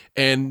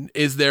and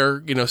is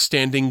there,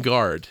 standing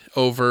guard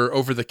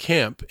over the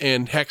camp.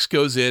 And Hex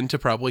goes in to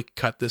probably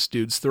cut this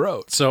dude's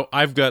throat. So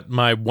I've got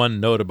my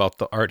one note about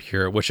the art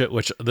here, which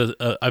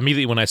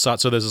immediately when I saw it.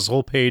 So there's this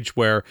whole page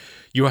where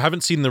you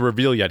haven't seen the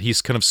reveal yet.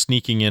 He's kind of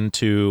sneaking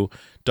into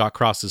Doc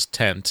Cross's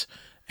tent,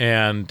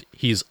 and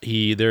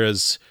there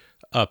is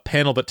a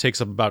panel that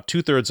takes up about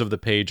 2/3 of the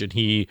page, and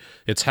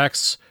it's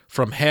Hex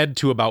from head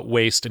to about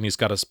waist, and he's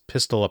got his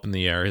pistol up in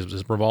the air,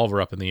 his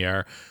revolver up in the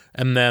air.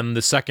 And then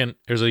the second,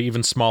 there's an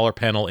even smaller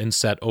panel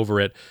inset over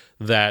it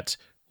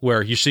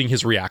where you're seeing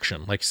his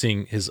reaction, like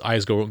seeing his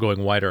eyes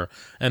going wider.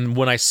 And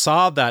when I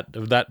saw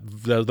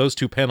those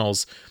two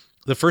panels,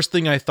 the first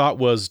thing I thought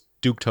was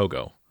Duke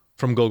Togo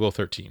from Golgo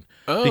 13.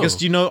 Oh.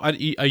 Because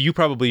you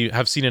probably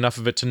have seen enough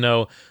of it to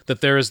know that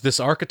there is this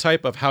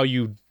archetype of how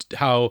you're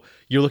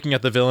looking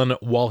at the villain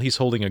while he's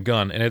holding a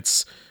gun, and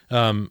it's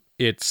Takao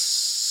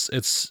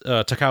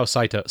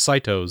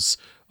Saito's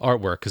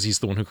artwork, because he's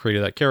the one who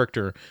created that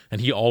character,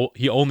 and he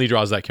only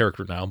draws that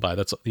character now.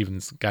 That's even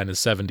this guy in his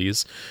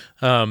 70s,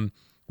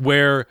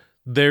 where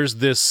there's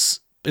this.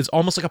 It's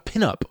almost like a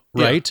pinup,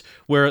 right? Yeah.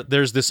 Where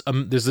there's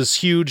this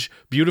huge,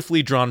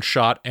 beautifully drawn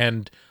shot,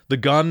 and the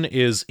gun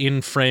is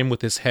in frame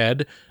with his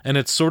head, and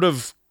it's sort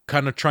of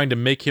kind of trying to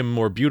make him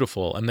more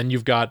beautiful. And then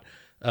you've got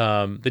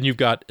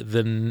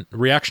the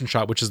reaction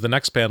shot, which is the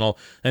next panel,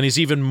 and he's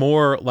even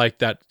more like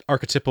that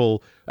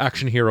archetypal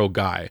action hero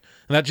guy.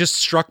 And that just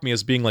struck me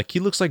as being like, he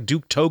looks like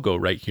Duke Togo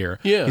right here.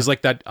 Yeah. He's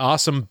like that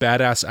awesome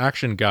badass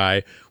action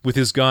guy with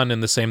his gun,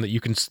 and the same that you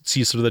can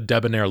see sort of the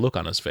debonair look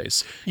on his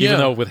face. Even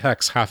though with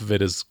Hex, half of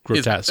it is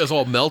grotesque. It's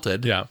all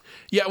melted. Yeah.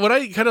 Yeah, what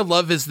I kind of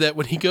love is that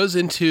when he goes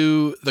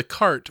into the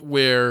cart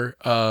where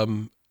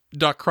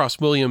Doc Cross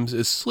Williams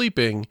is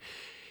sleeping,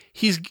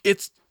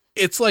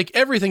 it's like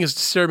everything is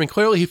disturbing.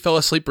 Clearly, he fell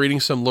asleep reading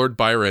some Lord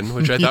Byron,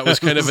 which I thought was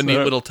kind of a neat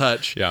little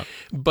touch. Yeah.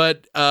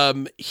 But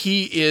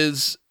he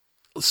is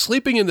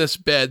sleeping in this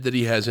bed that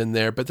he has in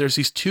there, but there's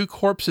these two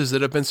corpses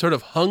that have been sort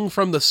of hung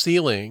from the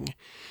ceiling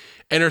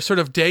and are sort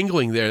of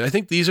dangling there. I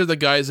think these are the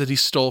guys that he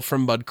stole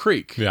from Mud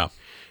Creek. Yeah.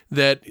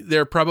 That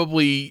they're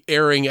probably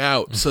airing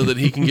out so that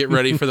he can get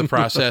ready for the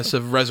process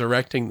of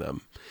resurrecting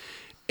them.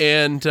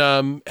 And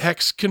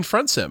Hex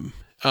confronts him.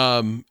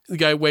 The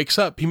guy wakes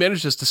up. He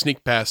manages to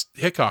sneak past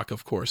Hickok,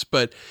 of course,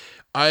 but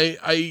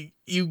he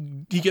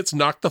gets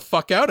knocked the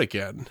fuck out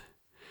again.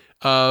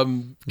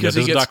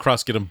 Does Doc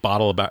Cross get a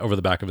bottle over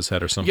the back of his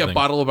head or something? Yeah,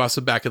 bottle about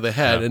the back of the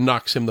head and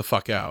knocks him the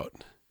fuck out.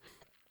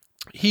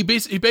 He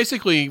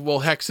basically,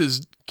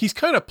 he's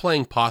kind of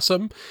playing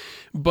possum,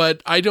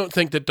 but I don't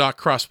think that Doc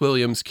Cross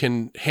Williams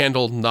can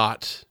handle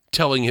not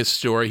telling his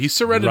story. He's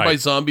surrounded by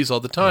zombies all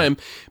the time,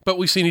 but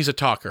we've seen he's a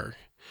talker.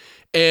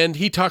 And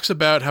he talks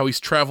about how he's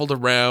traveled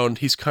around.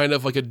 He's kind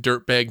of like a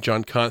dirtbag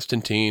John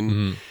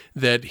Constantine,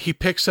 that he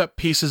picks up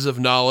pieces of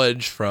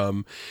knowledge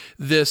from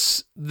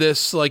this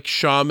like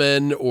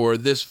shaman or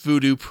this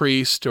voodoo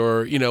priest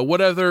or, what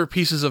other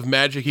pieces of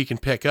magic he can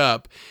pick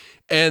up.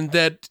 And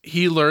that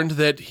he learned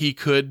that he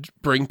could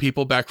bring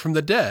people back from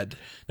the dead.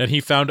 And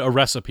he found a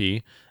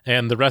recipe,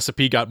 and the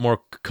recipe got more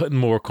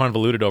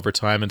convoluted over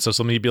time. And so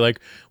somebody'd be like,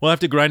 "Well, I have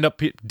to grind up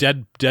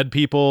dead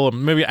people,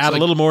 maybe add a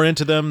little more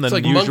into them than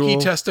usual." It's like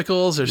monkey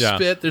testicles or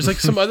spit. There's like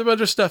some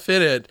other stuff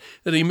in it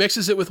that he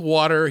mixes it with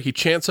water. He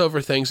chants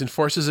over things and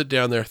forces it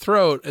down their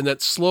throat, and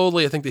that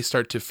slowly, I think they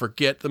start to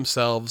forget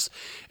themselves.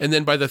 And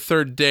then by the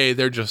third day,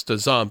 they're just a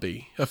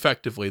zombie,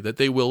 effectively. That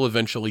they will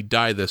eventually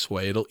die this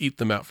way. It'll eat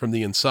them out from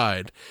the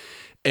inside.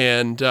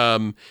 And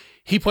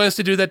he plans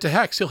to do that to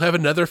Hex. He'll have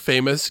another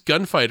famous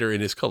gunfighter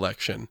in his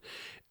collection.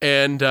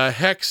 And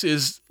Hex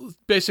is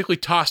basically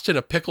tossed in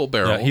a pickle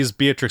barrel. Yeah, he's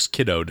Beatrix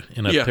Kiddoed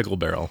in a pickle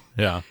barrel.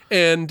 Yeah.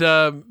 And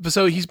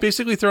so he's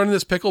basically thrown in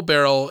this pickle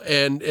barrel,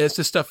 and as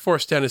this stuff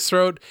forced down his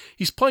throat,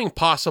 he's playing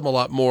possum a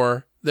lot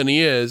more than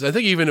he is. I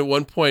think even at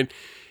one point,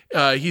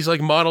 he's like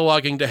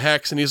monologuing to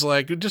Hex, and he's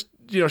like, just,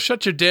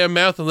 shut your damn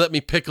mouth and let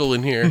me pickle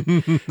in here.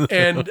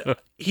 And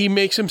he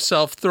makes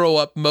himself throw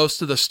up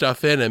most of the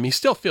stuff in him. He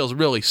still feels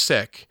really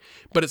sick,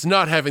 but it's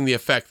not having the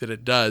effect that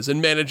it does,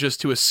 and manages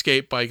to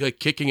escape by like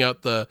kicking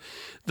out the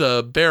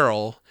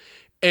barrel.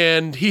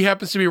 And he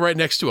happens to be right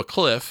next to a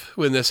cliff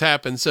when this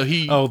happens. So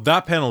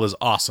that panel is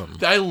awesome.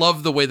 I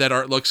love the way that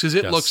art looks, because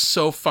it looks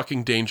so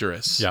fucking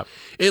dangerous. Yep.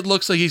 It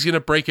looks like he's going to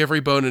break every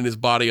bone in his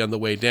body on the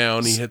way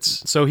down.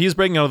 So he's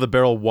breaking out of the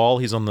barrel while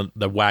he's on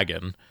the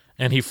wagon,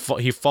 and he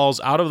falls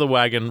out of the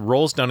wagon,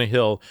 rolls down a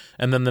hill,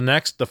 and then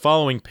the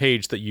following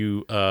page that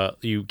you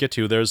get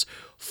to, there's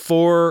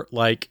 4,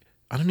 like,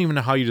 I don't even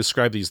know how you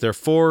describe these. There are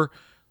 4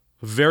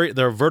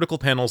 there are vertical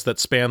panels that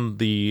span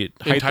the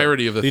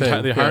entirety of the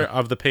thing.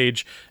 Of the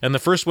page, and the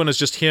first one is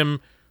just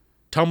him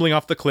tumbling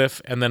off the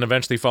cliff and then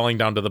eventually falling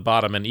down to the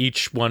bottom, and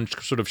each one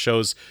sort of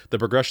shows the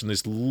progression,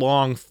 these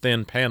long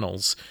thin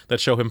panels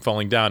that show him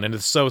falling down, and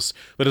it's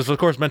of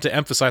course meant to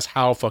emphasize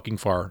how fucking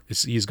far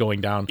he's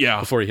going down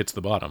before he hits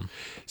the bottom.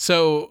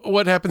 So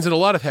what happens in a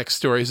lot of Hex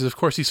stories is, of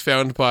course, he's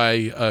found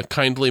by a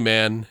kindly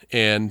man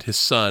and his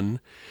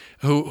son,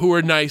 who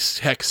are nice,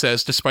 Hex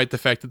says, despite the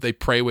fact that they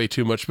pray way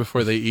too much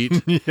before they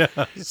eat.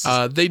 Yes.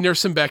 They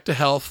nurse him back to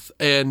health.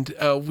 And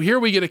here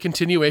we get a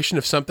continuation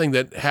of something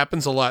that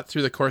happens a lot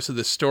through the course of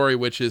this story,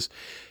 which is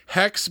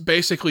Hex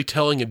basically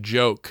telling a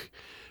joke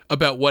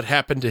about what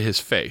happened to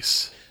his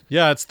face.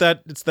 Yeah, it's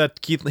that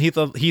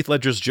Heath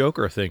Ledger's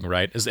Joker thing,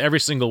 right? Is every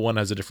single one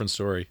has a different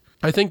story.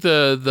 I think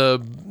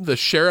the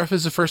sheriff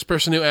is the first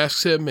person who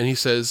asks him, and he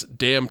says,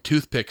 "Damn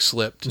toothpick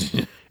slipped."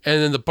 And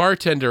then the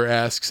bartender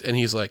asks, and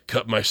he's like,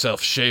 "Cut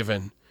myself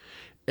shaving."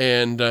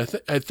 And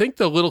I think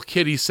the little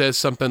kid, he says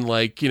something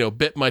like,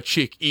 "Bit my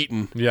cheek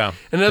eating." Yeah.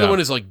 Another one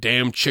is like,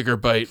 "Damn chigger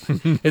bite."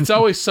 It's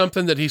always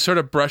something that he sort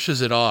of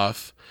brushes it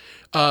off.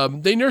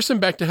 They nurse him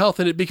back to health,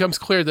 and it becomes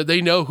clear that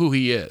they know who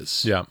he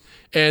is. Yeah.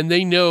 And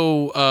they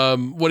know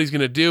what he's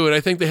going to do. And I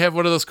think they have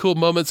one of those cool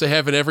moments they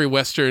have in every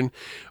Western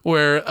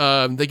where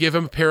they give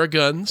him a pair of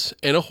guns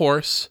and a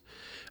horse.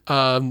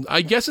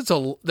 I guess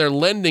they're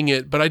lending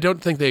it, but I don't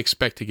think they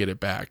expect to get it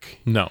back.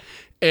 No.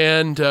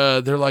 And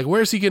they're like,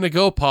 "Where's he going to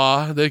go,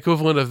 Pa?" The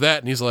equivalent of that.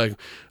 And he's like,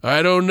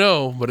 "I don't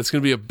know, but it's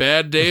going to be a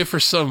bad day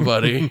for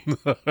somebody."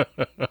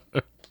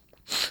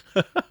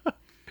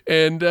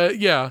 And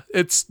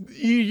it's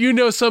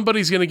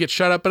somebody's going to get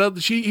shot up, but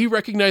he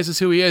recognizes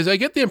who he is. I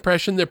get the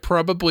impression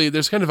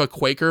there's kind of a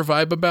Quaker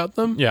vibe about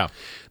them. Yeah.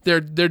 They're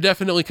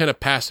definitely kind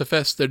of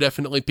pacifists. They're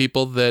definitely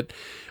people that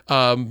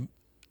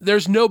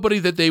there's nobody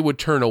that they would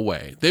turn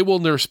away. They will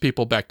nurse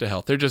people back to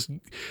health.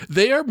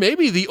 They are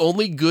maybe the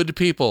only good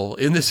people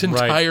in this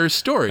entire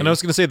story. And I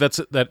was going to say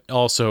that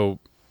also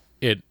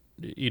it,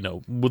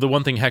 the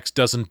one thing Hex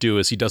doesn't do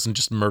is he doesn't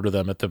just murder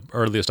them at the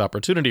earliest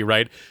opportunity,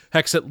 right?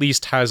 Hex at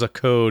least has a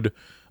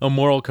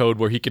moral code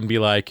where he can be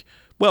like,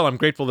 well, I'm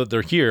grateful that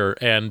they're here,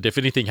 and if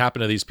anything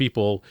happened to these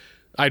people,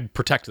 I'd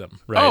protect them,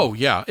 right? Oh,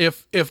 yeah.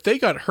 If they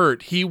got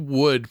hurt, he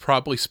would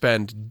probably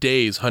spend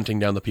days hunting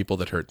down the people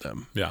that hurt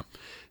them. Yeah.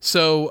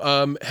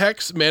 So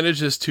Hex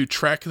manages to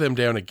track them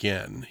down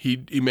again.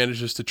 He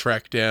manages to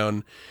track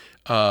down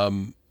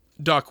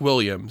Doc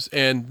Williams.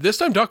 And this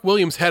time Doc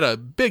Williams had a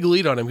big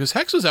lead on him because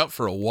Hex was out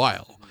for a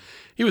while.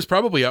 He was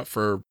probably out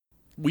for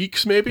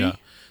weeks, maybe. Yeah.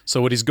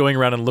 So what he's going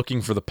around and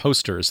looking for the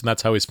posters, and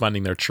that's how he's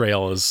finding their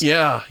trail is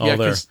their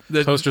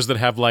posters that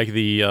have like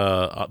the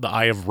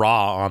Eye of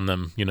Ra on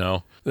them,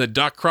 The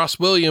Doc Cross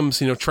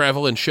Williams,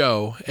 travel and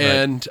show. Right.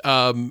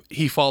 And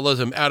he follows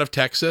him out of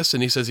Texas,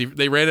 and he says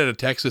they ran out of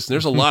Texas, and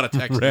there's a lot of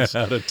Texas.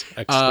 Ran out of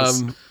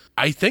Texas.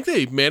 I think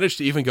they managed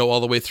to even go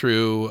all the way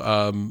through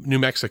New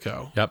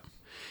Mexico. Yep.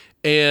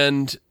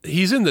 And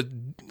he's in the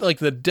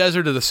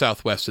desert of the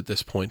Southwest at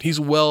this point. He's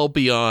well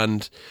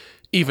beyond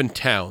even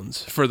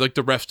towns for like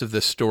the rest of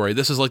this story.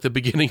 This is like the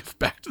beginning of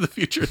Back to the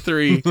Future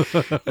 3.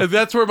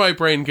 That's where my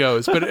brain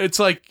goes. But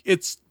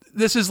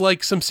this is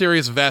like some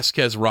serious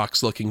Vasquez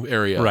Rocks looking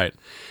area. Right.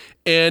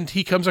 And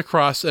he comes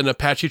across an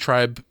Apache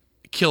tribe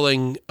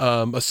killing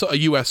a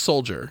U.S.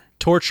 soldier.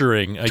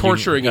 Torturing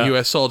a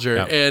U.S. soldier.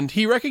 Yeah. And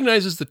he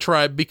recognizes the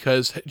tribe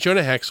because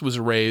Jonah Hex was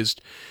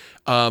raised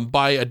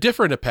by a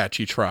different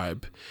Apache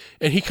tribe.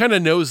 And he kind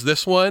of knows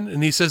this one,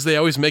 and he says they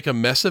always make a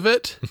mess of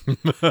it.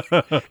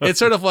 It's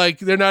sort of like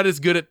they're not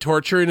as good at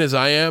torturing as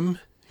I am,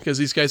 because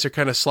these guys are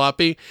kind of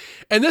sloppy.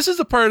 And this is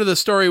the part of the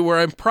story where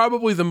I'm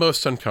probably the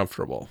most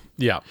uncomfortable.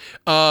 Yeah.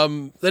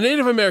 The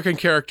Native American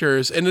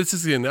characters, and this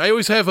is the end, I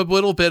always have a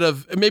little bit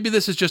of, maybe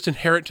this is just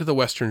inherent to the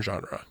Western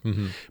genre,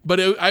 but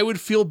I would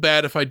feel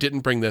bad if I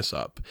didn't bring this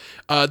up.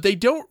 They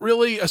don't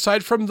really,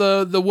 aside from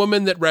the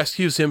woman that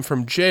rescues him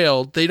from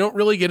jail, they don't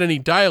really get any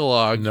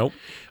dialogue. Nope.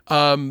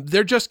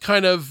 They're just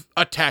kind of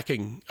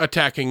attacking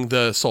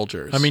the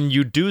soldiers. I mean,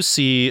 you do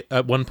see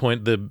at one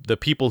point the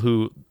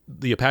people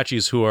the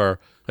Apaches who are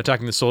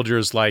attacking the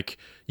soldiers, like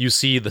you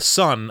see the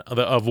son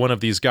of one of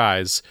these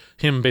guys,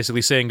 him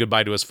basically saying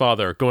goodbye to his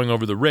father, going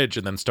over the ridge,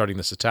 and then starting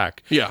this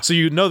attack. Yeah. So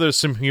there's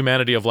some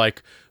humanity of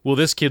like, well,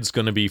 this kid's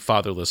going to be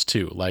fatherless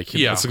too. Like,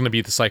 it's going to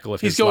be the cycle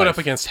of his life. He's going up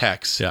against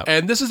Hex. Yeah.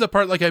 And this is the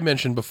part, like I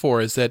mentioned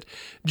before, is that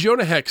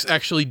Jonah Hex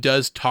actually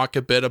does talk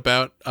a bit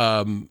about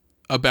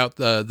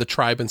the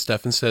tribe and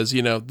stuff, and says,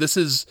 this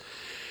is,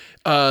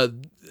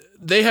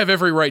 they have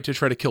every right to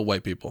try to kill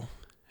white people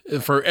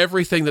for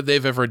everything that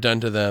they've ever done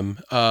to them.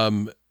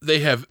 They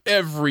have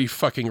every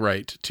fucking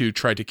right to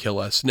try to kill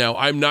us. Now,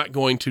 I'm not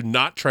going to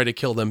not try to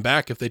kill them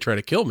back if they try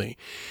to kill me.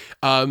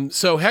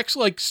 So Hex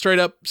like straight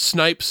up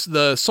snipes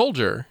the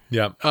soldier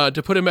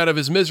to put him out of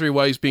his misery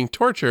while he's being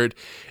tortured,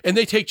 and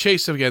they take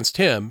chase against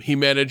him. He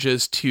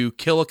manages to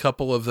kill a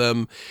couple of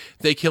them.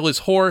 They kill his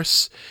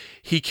horse.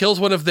 He kills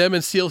one of them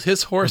and steals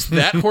his horse.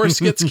 That horse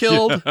gets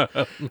killed.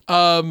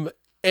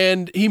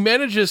 And he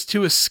manages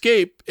to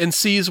escape and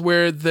sees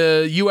where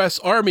the U.S.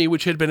 Army,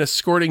 which had been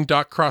escorting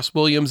Doc Cross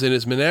Williams and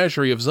his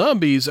menagerie of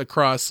zombies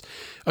across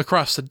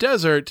the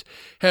desert,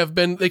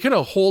 they kind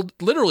of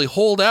literally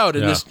hold out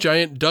in this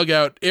giant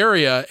dugout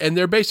area, and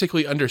they're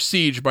basically under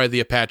siege by the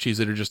Apaches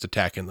that are just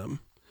attacking them.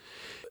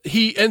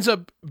 He ends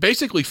up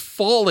basically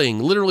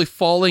literally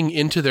falling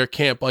into their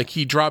camp. Like,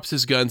 he drops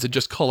his guns and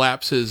just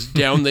collapses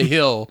down the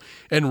hill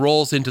and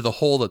rolls into the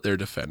hole that they're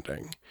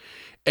defending.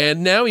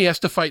 And now he has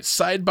to fight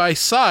side by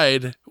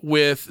side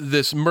with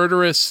this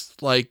murderous,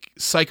 like,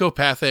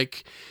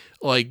 psychopathic,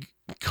 like,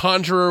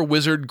 conjurer,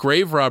 wizard,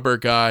 grave robber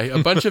guy,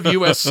 a bunch of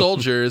U.S.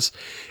 soldiers,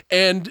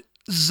 and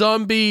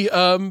zombie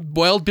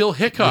Wild Bill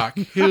Hickok,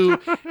 who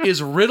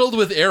is riddled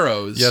with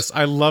arrows. Yes,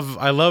 I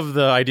love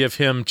the idea of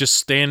him just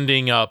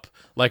standing up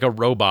like a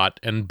robot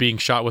and being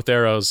shot with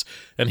arrows,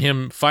 and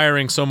him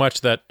firing so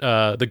much that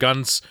the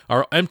guns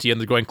are empty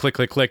and they're going click,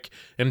 click, click,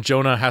 and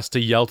Jonah has to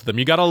yell to them,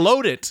 you gotta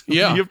load it.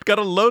 Yeah. You've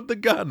gotta load the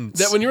guns.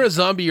 That when you're a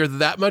zombie, you're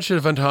that much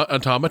of an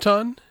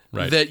automaton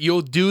that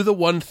you'll do the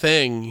one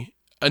thing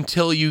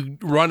until you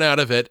run out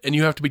of it and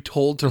you have to be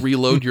told to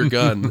reload your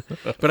gun.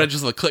 But I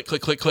just like click,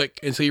 click, click, click,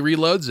 and so he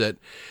reloads it.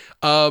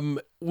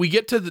 We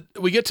get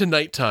to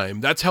nighttime.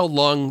 That's how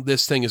long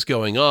this thing is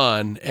going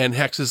on. And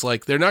Hex is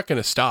like, they're not going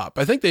to stop.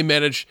 I think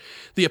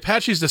the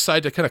Apaches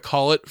decide to kind of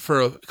call it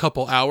for a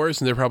couple hours,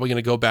 and they're probably going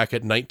to go back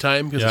at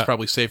nighttime because it's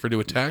probably safer to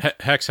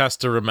attack. Hex has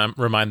to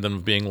remind them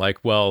of being like,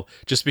 well,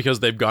 just because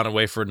they've gone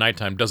away for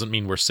nighttime doesn't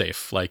mean we're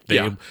safe. Like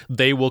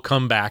they will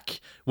come back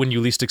when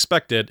you least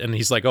expect it. And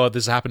he's like, oh,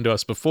 this happened to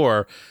us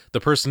before. The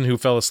person who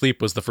fell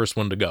asleep was the first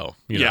one to go.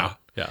 You know?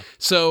 Yeah.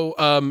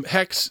 So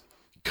Hex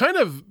kind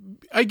of,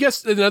 I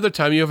guess another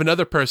time you have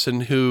another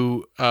person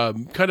who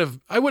kind of,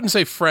 I wouldn't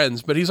say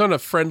friends, but he's on a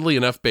friendly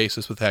enough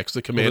basis with Hex,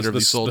 the commander of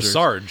these soldiers. The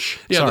Sarge.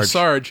 Yeah, the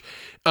Sarge.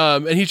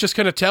 And he's just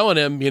kind of telling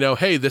him,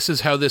 hey, this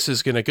is how this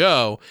is going to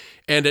go.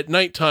 And at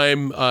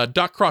nighttime,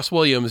 Doc Cross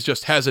Williams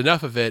just has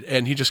enough of it,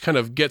 and he just kind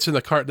of gets in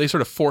the cart. They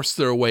sort of force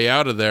their way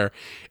out of there.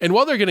 And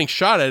while they're getting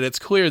shot at, it's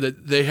clear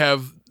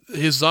that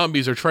his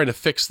zombies are trying to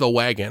fix the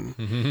wagon.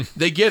 Mm-hmm.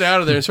 They get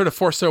out of there and sort of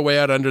force their way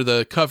out under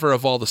the cover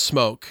of all the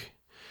smoke.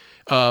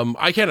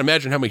 I can't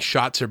imagine how many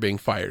shots are being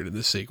fired in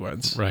this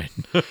sequence. Right.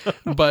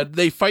 But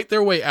they fight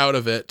their way out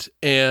of it,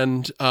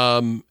 and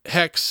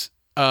Hex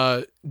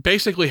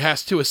basically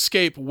has to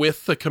escape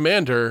with the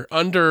commander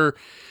under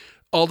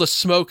all the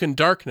smoke and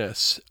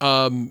darkness.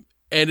 And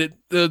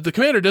the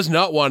commander does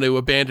not want to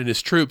abandon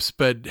his troops,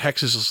 but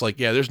Hex is just like,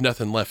 there's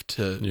nothing left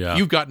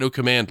you've got no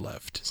command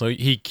left. So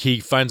he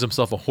finds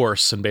himself a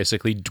horse and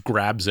basically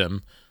grabs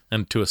him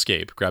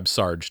grabs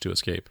Sarge to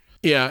escape.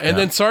 Yeah, and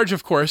then Sarge,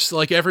 of course,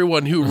 like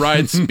everyone who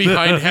rides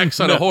behind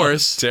Hex on a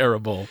horse,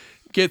 terrible,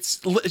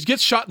 gets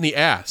shot in the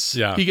ass.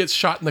 Yeah, he gets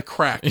shot in the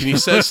crack, and he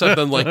says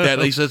something like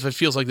that. He says it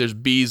feels like there's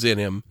bees in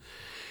him,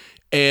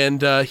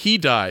 and he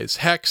dies.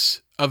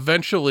 Hex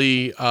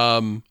eventually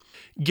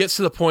gets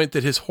to the point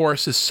that his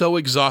horse is so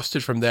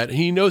exhausted from that, and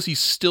he knows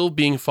he's still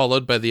being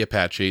followed by the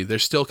Apache. They're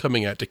still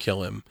coming out to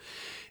kill him,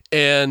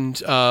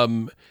 and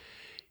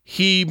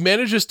he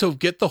manages to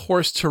get the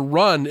horse to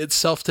run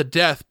itself to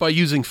death by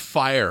using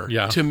fire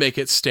to make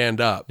it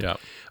stand up. Yeah.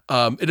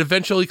 It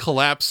eventually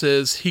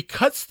collapses. He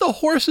cuts the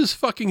horse's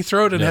fucking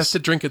throat and has to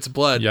drink its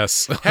blood.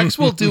 Yes. Hex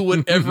will do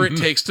whatever it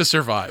takes to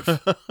survive.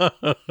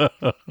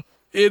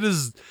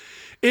 This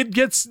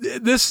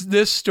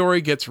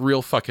story gets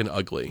real fucking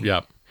ugly.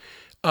 Yeah.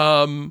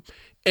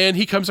 And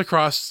he comes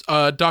across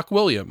Doc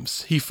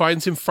Williams. He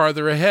finds him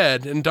farther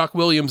ahead, and Doc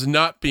Williams,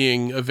 not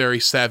being a very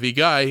savvy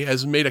guy,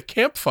 has made a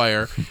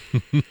campfire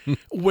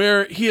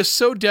where he is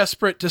so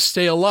desperate to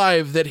stay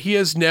alive that he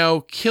has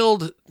now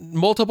killed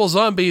multiple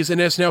zombies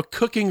and is now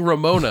cooking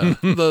Ramona,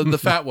 the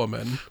fat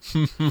woman,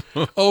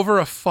 over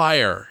a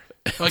fire.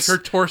 Like her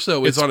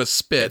torso is on a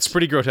spit. It's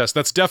pretty grotesque.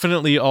 That's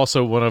definitely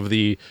also one of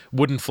the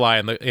wouldn't fly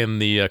in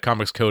the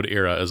Comics Code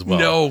era as well.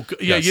 No,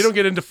 you don't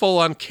get into full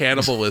on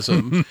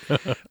cannibalism.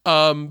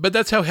 But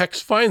that's how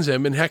Hex finds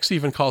him, and Hex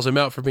even calls him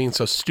out for being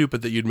so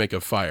stupid that you'd make a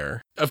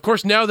fire. Of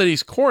course, now that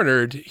he's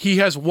cornered, he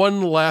has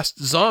one last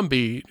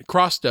zombie,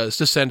 Cross does,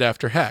 to send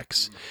after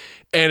Hex,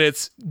 and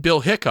it's Bill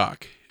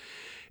Hickok.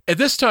 At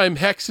this time,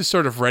 Hex is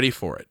sort of ready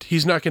for it.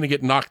 He's not going to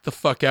get knocked the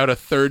fuck out a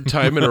third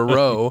time in a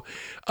row.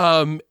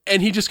 And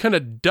he just kind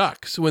of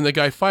ducks when the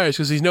guy fires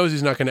because he knows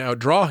he's not going to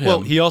outdraw him.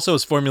 Well, he also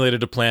has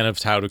formulated a plan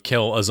of how to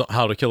kill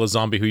a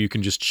zombie who you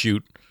can just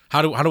shoot.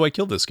 How do I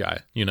kill this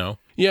guy? You know?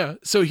 Yeah,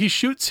 so he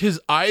shoots his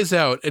eyes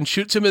out and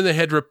shoots him in the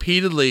head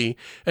repeatedly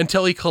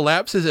until he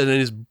collapses and then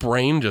his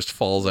brain just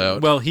falls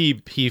out. Well, he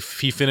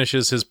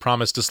finishes his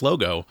promise to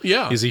Slogo.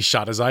 Yeah. Is he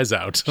shot his eyes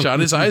out.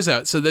 Shot his eyes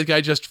out. So the guy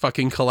just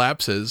fucking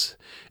collapses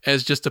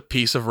as just a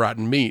piece of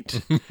rotten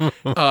meat.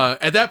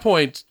 At that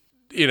point,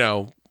 you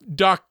know,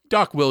 Doc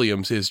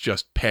Williams is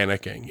just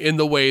panicking in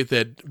the way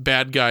that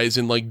bad guys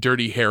in like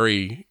Dirty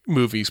Harry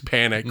movies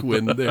panic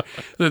when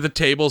the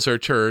tables are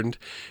turned,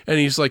 and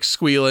he's like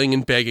squealing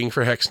and begging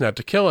for Hex not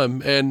to kill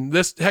him. And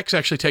this Hex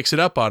actually takes it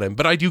up on him,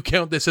 but I do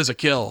count this as a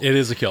kill. It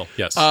is a kill,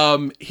 yes.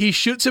 He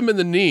shoots him in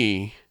the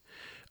knee,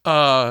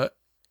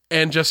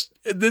 and just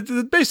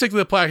basically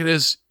the plaque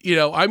is, you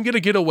know, I'm going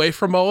to get away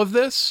from all of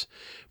this,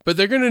 but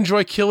they're going to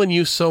enjoy killing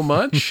you so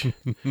much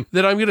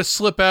that I'm going to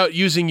slip out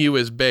using you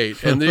as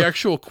bait. And the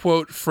actual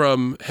quote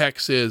from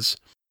Hex is,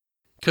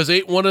 "'Cause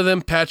ain't one of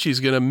them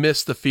Patchies going to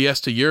miss the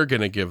fiesta you're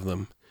going to give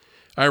them.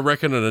 I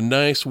reckon on a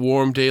nice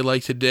warm day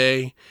like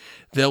today,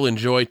 they'll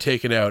enjoy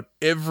taking out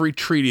every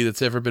treaty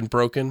that's ever been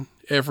broken,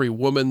 every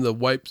woman the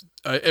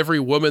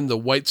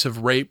whites have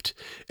raped,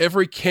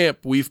 every camp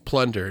we've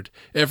plundered,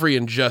 every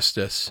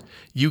injustice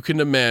you can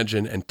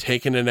imagine, and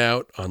taking it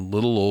out on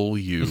little old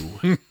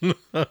you."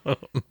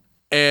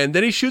 And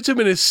then he shoots him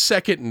in his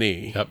second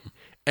knee. Yep.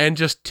 And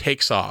just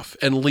takes off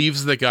and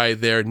leaves the guy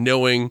there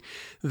knowing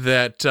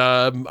that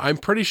I'm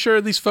pretty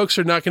sure these folks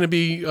are not going to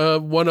be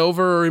won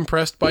over or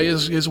impressed by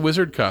his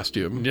wizard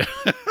costume. Yeah.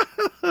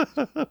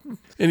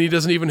 And he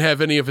doesn't even have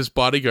any of his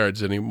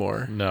bodyguards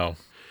anymore. No.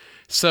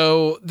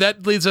 So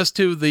that leads us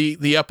to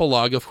the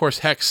epilogue. Of course,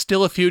 Hex,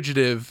 still a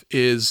fugitive,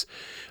 is...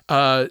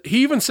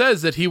 he even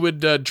says that he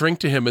would drink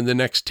to him in the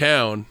next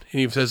town.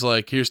 And he says,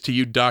 like, "Here's to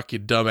you, Doc, you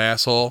dumb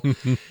asshole."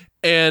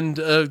 And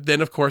then,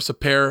 of course, a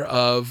pair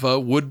of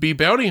would-be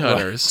bounty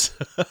hunters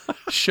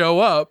show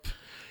up.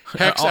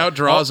 Hex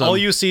outdraws them. All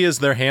you see is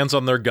their hands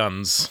on their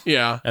guns.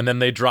 Yeah. And then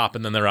they drop,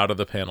 and then they're out of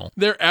the panel.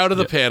 They're out of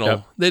the panel.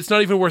 Yep. It's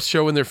not even worth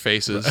showing their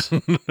faces.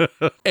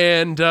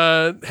 And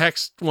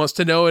Hex wants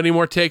to know, any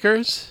more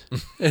takers?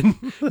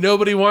 And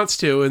nobody wants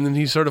to. And then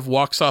he sort of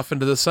walks off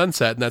into the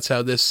sunset, and that's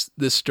how this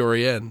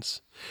story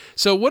ends.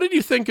 So what did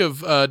you think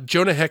of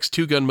Jonah Hex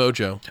Two Gun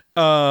Mojo?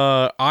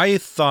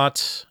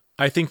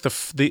 I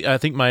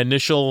think my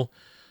initial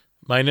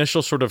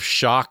sort of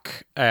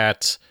shock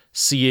at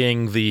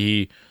seeing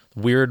the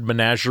weird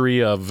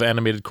menagerie of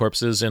animated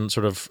corpses and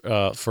sort of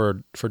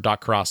for Doc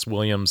Cross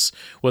Williams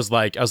was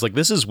like, I was like,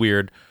 this is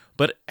weird.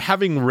 But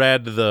having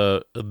read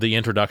the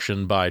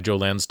introduction by Joe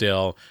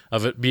Lansdale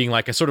of it being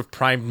like, it sort of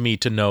primed me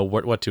to know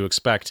what to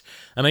expect.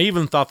 And I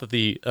even thought that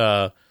the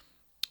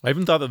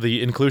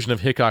inclusion of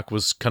Hickok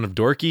was kind of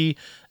dorky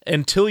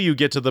until you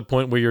get to the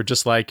point where you're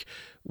just like,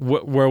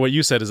 where what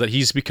you said is that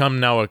he's become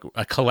now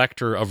a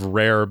collector of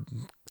rare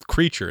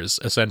creatures,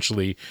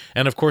 essentially.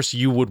 And of course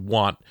you would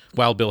want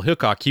Wild Bill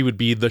Hickok. He would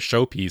be the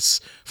showpiece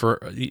for,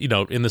 you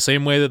know, in the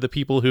same way that the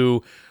people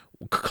who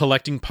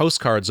collecting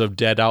postcards of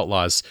dead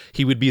outlaws,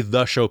 he would be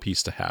the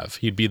showpiece to have.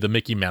 He'd be the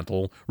Mickey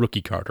Mantle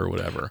rookie card or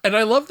whatever. And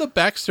I love the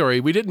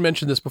backstory. We didn't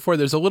mention this before.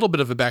 There's a little bit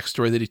of a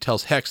backstory that he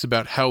tells Hex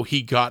about how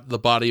he got the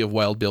body of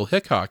Wild Bill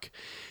Hickok.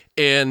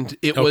 And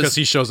it was because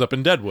he shows up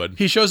in Deadwood.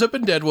 He shows up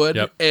in Deadwood,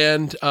 yep.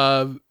 And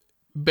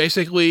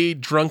basically,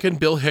 drunken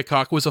Bill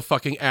Hickok was a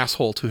fucking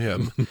asshole to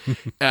him.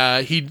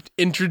 He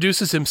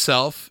introduces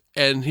himself,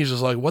 and he's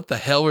just like, "What the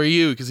hell are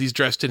you?" Because he's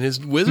dressed in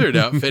his wizard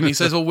outfit. And he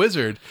says, "A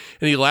wizard,"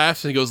 and he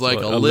laughs and he goes like,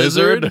 "A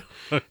lizard?"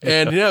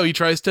 And he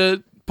tries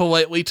to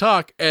politely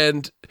talk,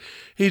 and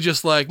he's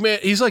just like, man,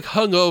 he's like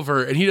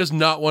hungover, and he does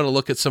not want to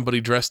look at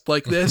somebody dressed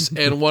like this.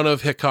 And one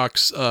of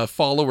Hickok's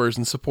followers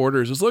and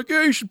supporters is like,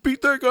 "Hey, you should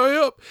beat that guy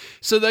up."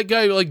 So that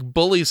guy like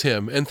bullies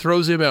him and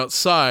throws him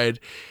outside.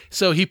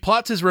 So he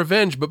plots his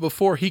revenge, but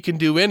before he can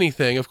do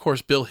anything, of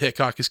course, Bill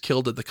Hickok is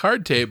killed at the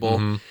card table.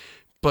 Mm-hmm.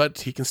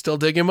 But he can still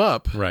dig him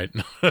up. Right.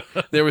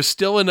 There was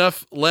still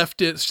enough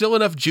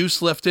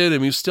juice left in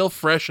him. He was still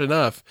fresh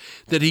enough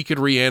that he could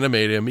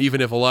reanimate him,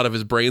 even if a lot of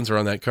his brains are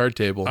on that card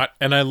table.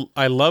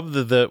 I love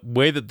the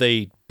way that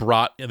they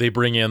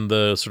bring in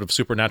the sort of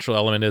supernatural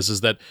element is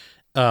that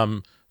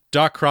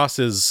Doc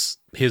Cross's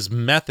his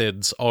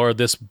methods are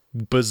this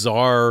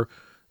bizarre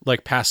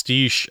like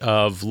pastiche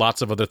of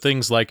lots of other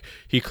things. Like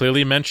he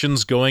clearly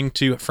mentions going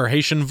for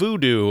Haitian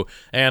voodoo,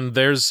 and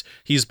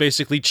he's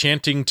basically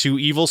chanting to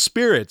evil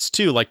spirits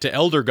too, like to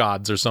elder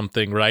gods or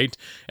something, right?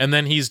 And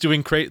then he's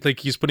doing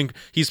he's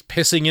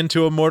pissing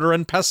into a mortar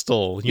and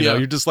pestle. You know,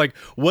 you're just like,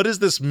 what is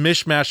this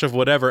mishmash of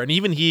whatever? And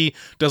even he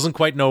doesn't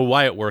quite know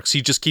why it works.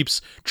 He just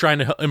keeps trying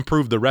to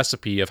improve the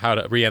recipe of how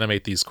to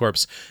reanimate these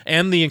corpses,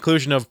 and the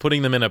inclusion of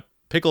putting them in a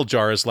pickle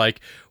jar is like,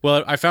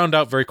 well, I found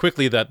out very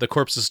quickly that the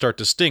corpses start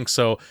to stink,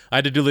 so I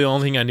had to do the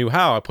only thing I knew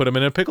how. I put them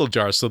in a pickle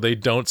jar so they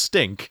don't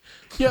stink.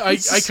 Yeah, I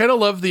kind of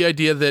love the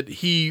idea that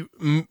he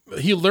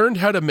learned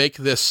how to make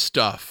this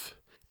stuff,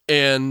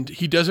 and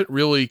he doesn't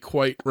really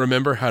quite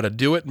remember how to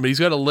do it, but he's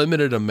got a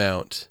limited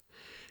amount,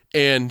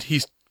 and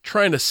he's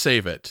trying to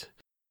save it.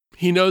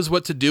 He knows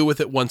what to do with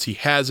it once he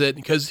has it,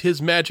 because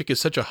his magic is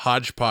such a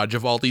hodgepodge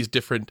of all these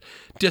different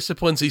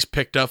disciplines he's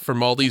picked up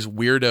from all these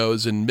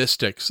weirdos and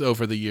mystics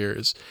over the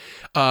years.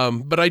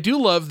 But I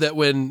do love that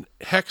when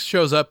Hex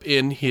shows up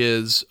in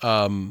his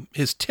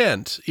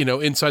tent,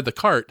 inside the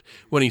cart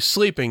when he's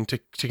sleeping to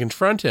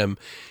confront him,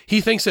 he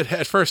thinks that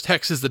at first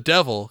Hex is the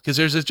devil, because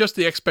there's just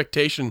the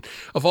expectation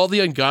of all the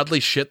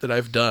ungodly shit that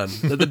I've done,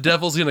 that the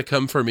devil's going to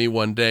come for me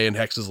one day, and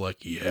Hex is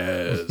like,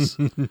 yes.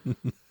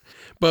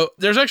 But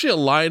there's actually a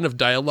line of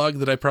dialogue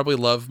that I probably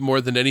love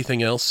more than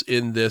anything else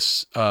in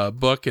this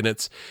book, and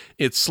it's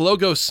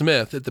Slogo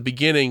Smith at the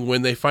beginning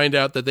when they find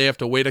out that they have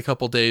to wait a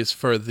couple days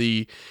for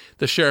the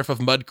sheriff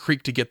of Mud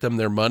Creek to get them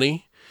their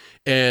money.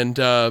 And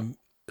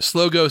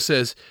Slogo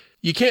says,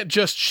 "You can't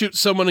just shoot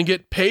someone and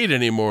get paid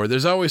anymore.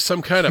 There's always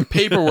some kind of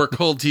paperwork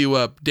holds you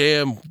up,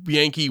 damn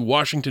Yankee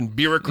Washington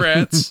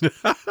bureaucrats."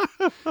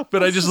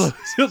 But I just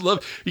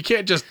love you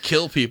can't just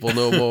kill people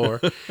no more.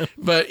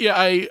 But yeah,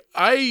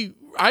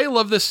 I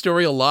love this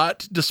story a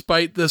lot,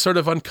 despite the sort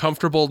of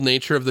uncomfortable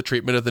nature of the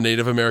treatment of the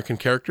Native American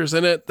characters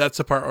in it. That's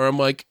the part where I'm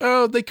like,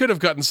 oh, they could have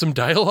gotten some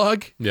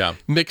dialogue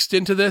mixed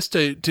into this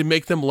to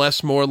make them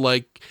more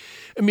like,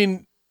 I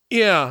mean,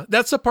 yeah,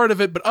 that's a part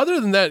of it. But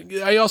other than that,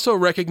 I also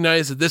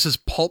recognize that this is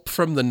pulp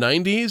from the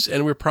 90s,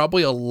 and we're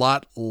probably a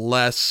lot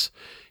less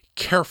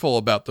careful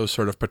about those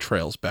sort of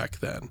portrayals back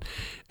then.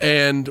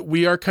 And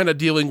we are kind of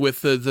dealing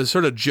with the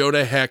sort of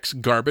Jonah Hex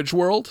garbage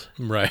world.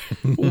 Right.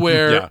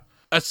 Where...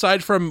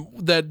 aside from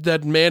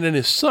that man and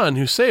his son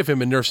who save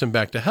him and nurse him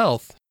back to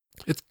health,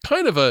 it's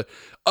kind of a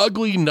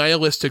ugly,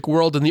 nihilistic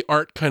world, and the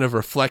art kind of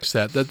reflects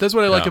that. That's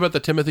what I like about the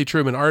Timothy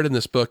Truman art in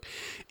this book,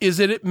 is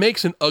that it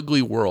makes an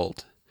ugly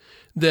world.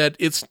 That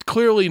it's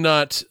clearly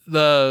not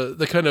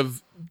the kind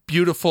of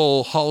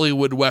beautiful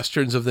Hollywood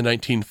westerns of the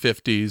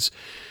 1950s.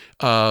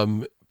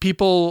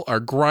 People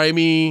are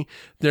grimy.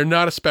 They're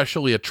not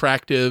especially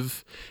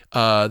attractive.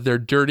 They're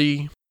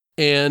dirty.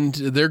 And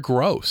they're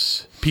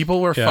gross.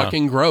 People are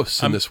fucking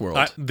gross in this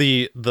world.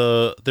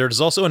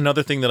 There's also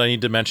another thing that I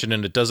need to mention,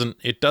 and it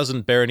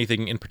doesn't bear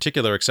anything in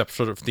particular except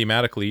sort of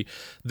thematically.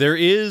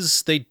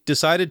 They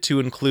decided to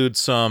include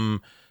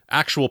some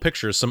actual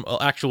pictures, some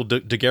actual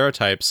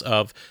daguerreotypes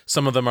of,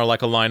 some of them are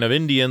like a line of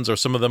Indians, or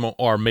some of them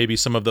are maybe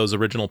some of those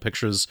original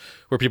pictures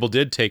where people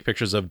did take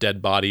pictures of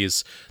dead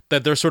bodies,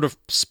 that they're sort of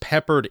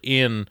peppered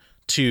in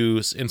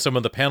some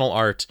of the panel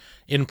art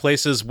in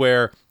places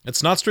where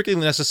it's not strictly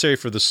necessary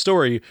for the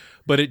story,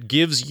 but it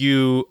gives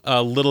you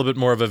a little bit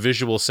more of a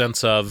visual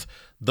sense of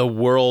the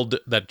world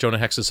that Jonah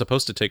Hex is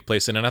supposed to take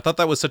place in. And I thought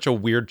that was such a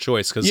weird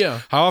choice, because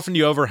how often do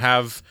you ever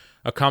have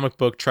a comic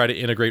book try to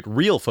integrate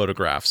real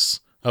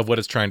photographs of what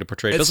it's trying to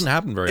portray? It doesn't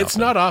happen very often. It's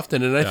not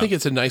often, and I think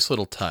it's a nice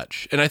little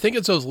touch. And I think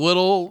it's those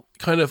little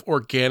kind of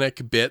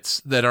organic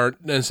bits that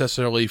aren't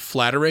necessarily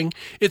flattering.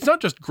 It's not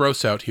just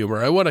gross out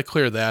humor. I want to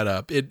clear that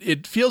up.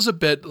 It feels a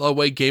bit the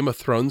way Game of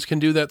Thrones can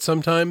do that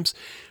sometimes,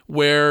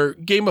 where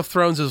Game of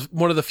Thrones is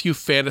one of the few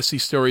fantasy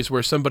stories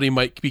where somebody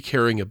might be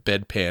carrying a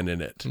bedpan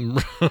in it.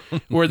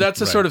 Where that's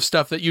the sort of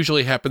stuff that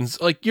usually happens.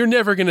 Like, you're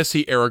never going to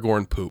see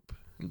Aragorn poop.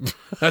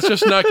 That's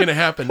just not going to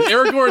happen.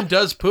 Aragorn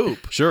does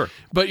poop. Sure.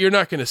 But you're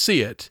not going to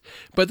see it.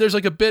 But there's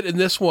like a bit in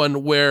this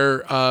one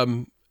where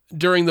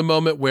during the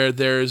moment where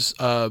there's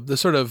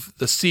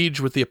the siege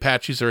with the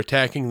Apaches are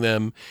attacking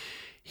them,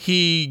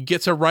 he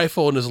gets a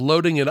rifle and is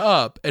loading it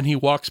up, and he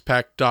walks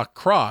past Doc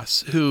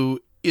Cross, who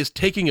is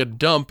taking a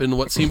dump in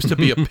what seems to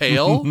be a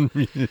pail.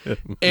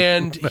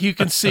 And you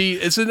can see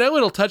it's a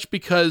little touch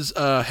because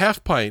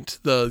Half Pint,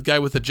 the guy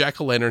with the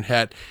jack-o'-lantern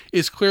hat,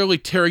 is clearly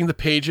tearing the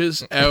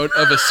pages out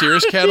of a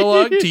Sears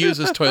catalog to use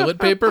as toilet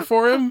paper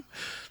for him.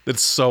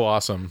 That's so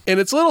awesome. And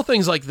it's little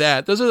things like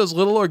that. Those are those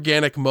little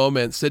organic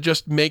moments that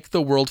just make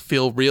the world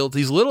feel real.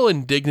 These little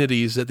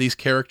indignities that these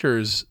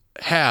characters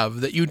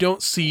have that you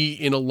don't see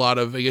in a lot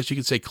of, I guess you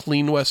could say,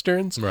 clean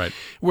westerns, right?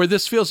 Where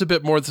this feels a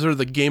bit more sort of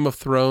the Game of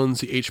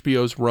Thrones, the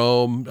HBO's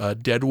Rome,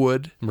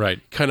 Deadwood, right,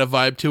 kind of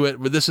vibe to it.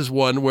 Where this is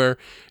one where,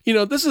 you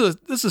know, this is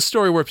a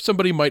story where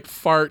somebody might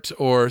fart,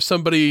 or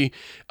somebody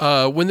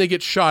when they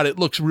get shot, it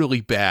looks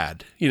really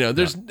bad. You know,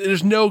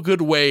 there's no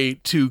good way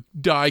to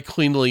die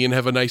cleanly and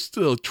have a nice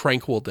little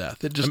tranquil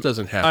death. It just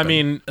doesn't happen. I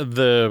mean,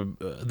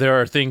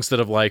 there are things that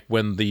have, like,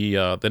 when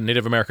the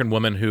Native American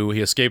woman who he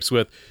escapes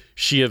with,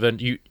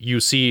 you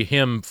see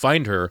him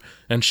find her,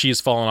 and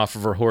she's fallen off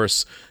of her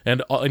horse,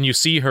 and you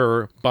see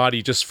her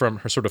body just from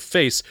her sort of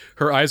face.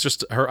 Her eyes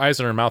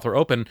and her mouth are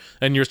open,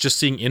 and you're just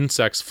seeing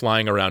insects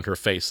flying around her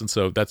face, and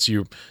so that's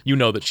you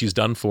know that she's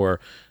done for.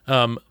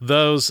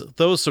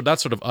 That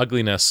sort of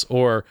ugliness,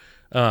 or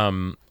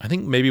I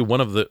think maybe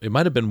it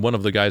might have been one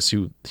of the guys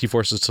who he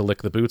forces to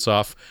lick the boots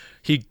off.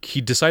 He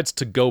decides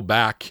to go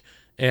back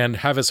and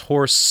have his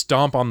horse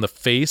stomp on the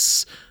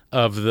face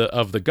of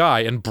the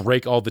guy and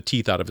break all the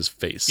teeth out of his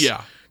face.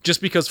 Yeah. Just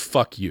because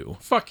fuck you.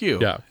 Fuck you.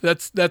 Yeah.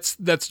 That's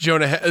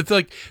Jonah. It's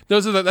like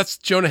that's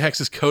Jonah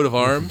Hex's coat of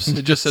arms.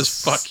 It just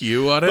says "fuck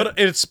you" on it.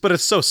 But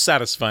it's so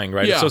satisfying,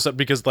 right? Yeah. It's so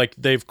because like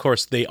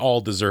they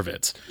all deserve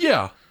it.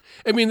 Yeah.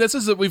 I mean, this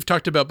is that we've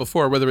talked about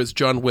before, whether it's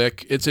John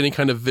Wick, it's any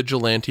kind of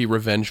vigilante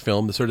revenge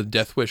film, the sort of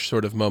Death Wish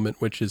sort of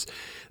moment, which is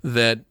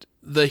that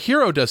the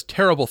hero does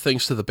terrible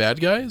things to the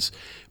bad guys,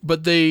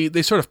 but they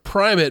sort of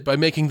prime it by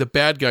making the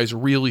bad guys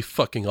really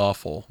fucking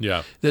awful.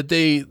 Yeah. That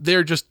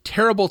they're just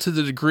terrible to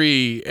the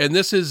degree, and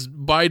this is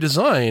by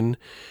design.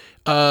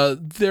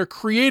 They're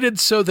created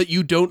so that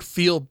you don't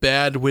feel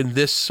bad when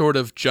this sort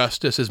of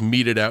justice is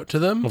meted out to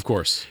them. Of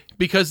course.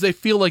 Because they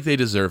feel like they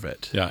deserve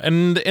it. Yeah,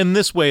 and in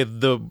this way,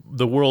 the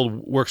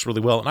world works really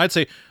well. And I'd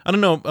say, I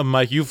don't know,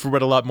 Mike, you've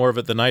read a lot more of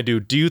it than I do.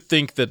 Do you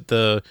think that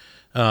the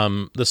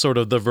sort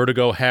of the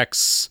Vertigo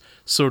Hex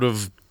sort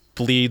of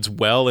bleeds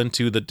well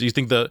into do you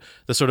think the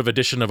sort of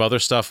addition of other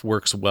stuff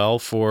works well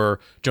for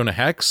Jonah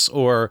Hex,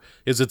 or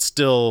is it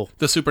still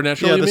the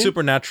supernatural? Yeah, you the mean?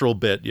 Supernatural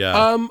bit.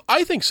 Yeah.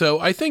 I think so.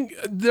 I think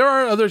there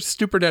are other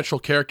supernatural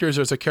characters.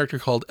 There's a character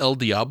called El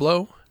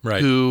Diablo.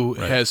 Right, who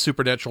right. has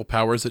supernatural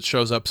powers that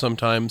shows up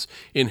sometimes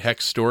in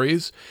Hex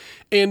stories.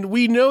 And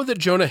we know that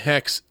Jonah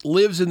Hex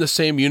lives in the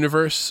same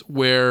universe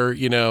where,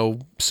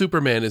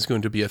 Superman is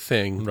going to be a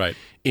thing Right.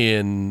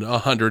 in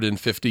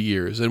 150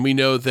 years. And we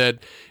know that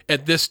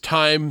at this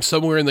time,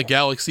 somewhere in the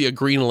galaxy, a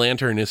Green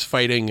Lantern is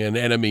fighting an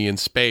enemy in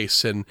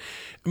space. And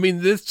I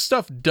mean, this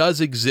stuff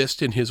does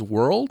exist in his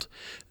world.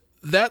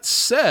 That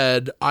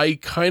said, I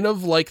kind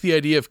of like the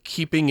idea of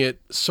keeping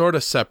it sort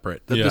of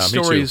separate. That Yeah,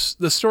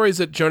 the stories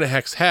that Jonah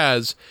Hex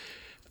has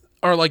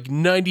are like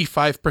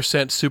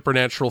 95%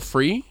 supernatural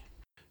free.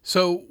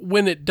 So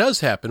when it does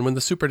happen, when the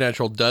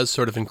supernatural does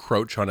sort of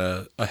encroach on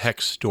a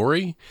Hex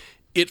story,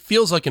 it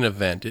feels like an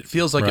event. It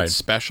feels like Right. it's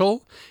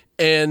special.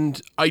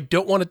 And I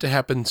don't want it to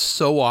happen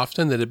so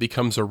often that it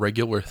becomes a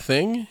regular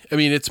thing. I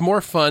mean, it's more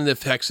fun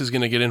if Hex is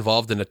going to get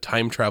involved in a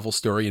time travel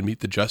story and meet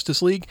the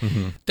Justice League.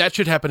 Mm-hmm. That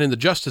should happen in the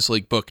Justice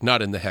League book,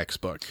 not in the Hex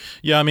book.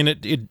 Yeah, I mean,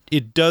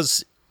 it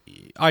does.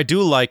 I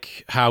do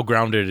like how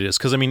grounded it is,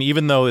 because I mean,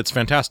 even though it's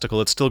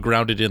fantastical, it's still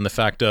grounded in the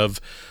fact of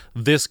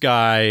this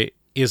guy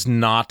is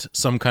not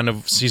some kind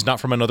of, he's not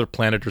from another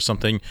planet or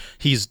something.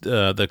 He's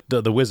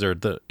the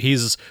wizard.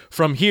 He's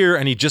from here,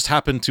 and he just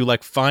happened to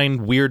like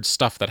find weird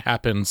stuff that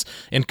happens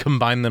and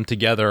combine them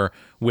together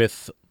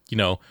with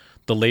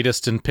the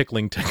latest in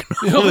pickling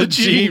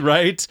technology,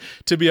 right?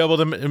 To be able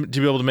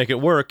to make it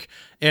work.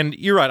 And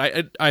you're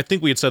right. I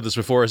think we had said this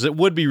before. Is it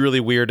would be really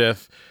weird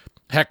if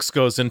Hex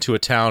goes into a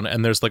town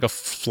and there's like a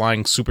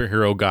flying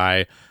superhero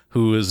guy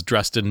who is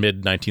dressed in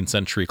mid-19th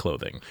century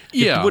clothing.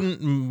 Yeah. It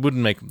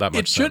wouldn't make that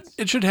much sense.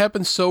 It should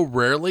happen so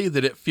rarely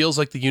that it feels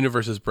like the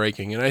universe is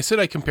breaking. And I said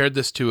I compared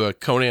this to a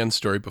Conan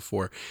story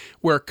before,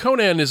 where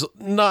Conan is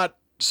not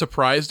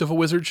surprised if a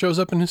wizard shows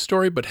up in his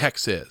story, but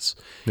Hex is.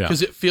 Yeah.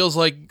 Because it feels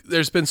like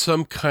there's been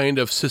some kind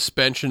of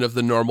suspension of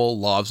the normal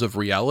laws of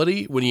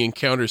reality when he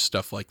encounters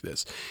stuff like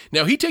this.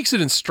 Now, he takes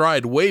it in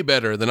stride way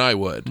better than I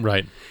would.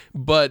 Right.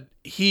 But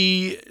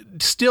he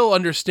still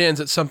understands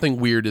that something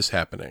weird is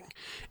happening.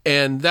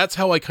 And that's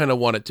how I kind of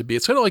want it to be.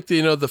 It's kind of like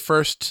the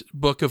first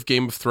book of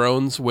Game of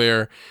Thrones,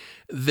 where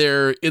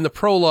there in the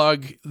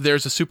prologue,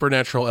 there's a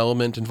supernatural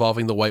element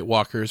involving the White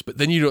Walkers, but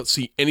then you don't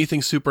see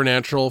anything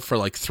supernatural for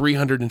like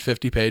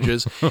 350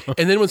 pages.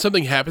 And then when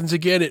something happens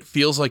again, it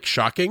feels like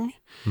shocking.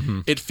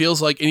 Mm-hmm. It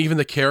feels like, and even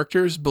the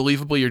characters,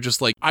 believably, you're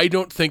just like, I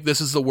don't think this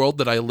is the world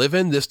that I live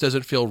in. This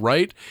doesn't feel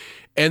right.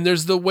 And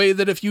there's the way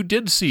that if you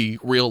did see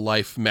real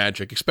life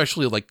magic,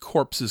 especially like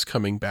corpses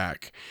coming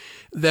back,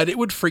 that it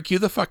would freak you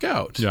the fuck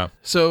out. Yeah.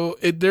 So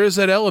there's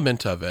that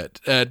element of it.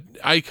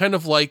 I kind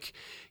of like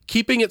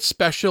keeping it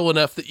special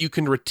enough that you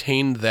can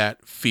retain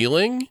that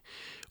feeling,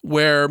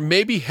 where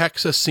maybe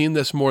Hex has seen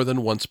this more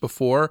than once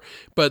before,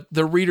 but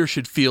the reader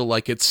should feel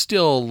like it's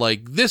still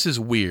like, this is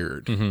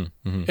weird.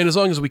 Mm-hmm, mm-hmm. And as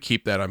long as we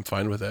keep that, I'm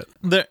fine with it.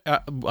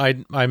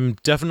 I'm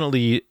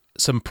definitely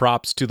some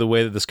props to the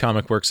way that this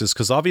comic works, is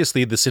because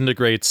obviously this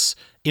integrates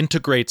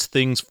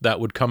things that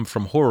would come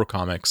from horror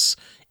comics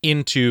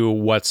into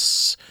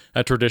what's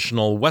a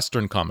traditional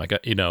Western comic,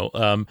 and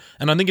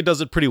I think it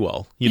does it pretty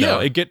well.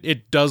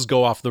 It does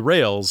go off the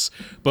rails,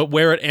 but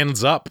where it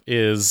ends up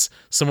is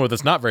somewhere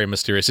that's not very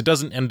mysterious. It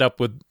doesn't end up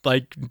with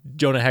like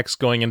Jonah Hex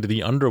going into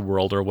the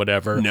underworld or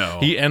whatever. No,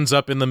 he ends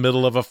up in the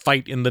middle of a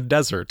fight in the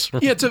desert.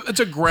 Yeah, it's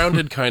a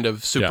grounded kind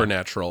of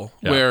supernatural,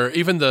 where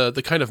even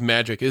the kind of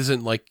magic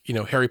isn't like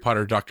Harry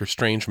Potter, Doctor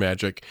Strange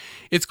magic.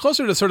 It's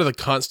closer to sort of the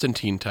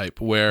Constantine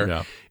type,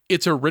 where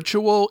it's a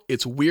ritual,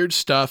 it's weird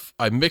stuff.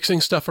 I'm mixing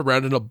stuff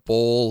around in a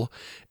bowl,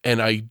 and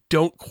I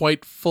don't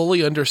quite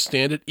fully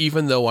understand it,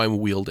 even though I'm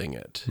wielding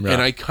it. Yeah.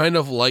 And I kind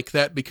of like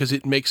that because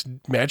it makes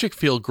magic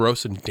feel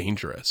gross and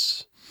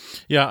dangerous.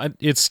 Yeah,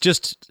 it's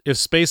just if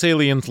space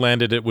aliens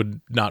landed, it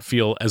would not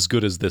feel as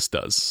good as this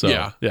does. So,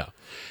 yeah.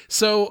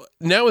 So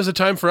now is the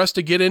time for us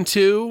to get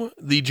into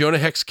the Jonah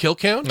Hex kill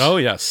count. Oh,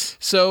 yes.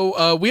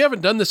 So we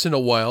haven't done this in a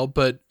while,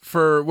 but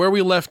for where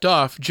we left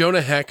off,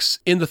 Jonah Hex,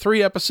 in the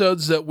 3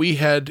 episodes that we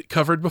had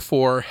covered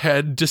before,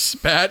 had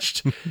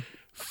dispatched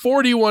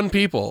 41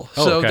 people.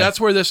 So that's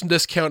where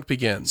this count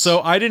begins.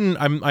 So I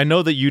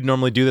know that you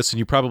normally do this, and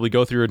you probably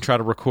go through and try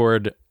to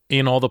record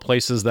in all the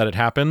places that it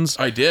happens.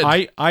 I did.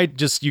 I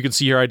just, you can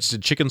see here, I just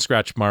did chicken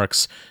scratch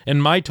marks,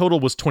 and my total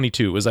was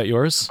 22. Was that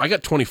yours? I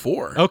got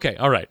 24. Okay,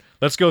 all right.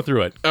 Let's go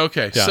through it.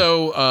 Okay, Yeah.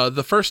 so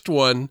the first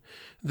one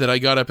that I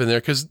got up in there,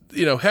 because,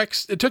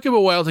 Hex, it took him a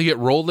while to get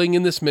rolling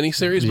in this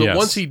miniseries, but Yes.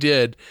 once he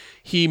did,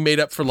 he made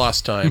up for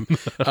lost time.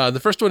 The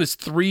first one is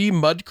 3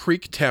 Mud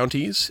Creek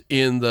Townies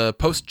in the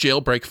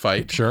post-jailbreak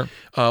fight. Sure.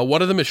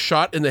 One of them is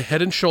shot in the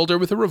head and shoulder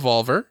with a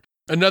revolver.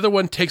 Another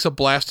one takes a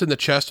blast in the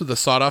chest with a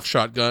sawed-off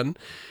shotgun.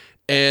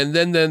 And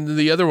then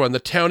the other one, the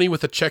townie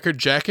with a checkered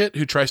jacket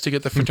who tries to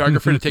get the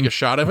photographer to take a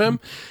shot of him,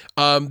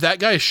 that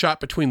guy is shot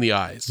between the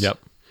eyes. Yep.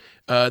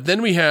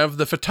 Then we have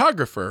the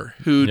photographer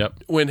who,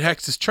 when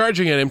Hex is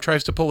charging at him,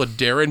 tries to pull a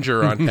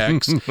Derringer on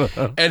Hex,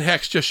 and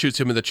Hex just shoots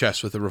him in the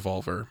chest with a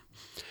revolver.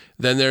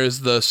 Then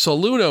there's the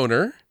saloon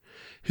owner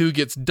who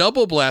gets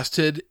double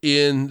blasted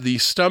in the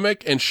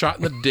stomach and shot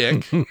in the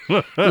dick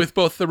with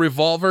both the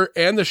revolver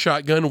and the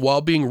shotgun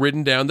while being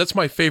ridden down. That's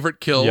my favorite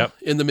kill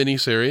in the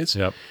miniseries.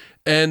 Yep.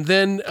 And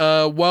then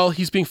while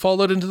he's being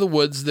followed into the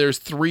woods, there's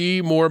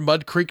 3 more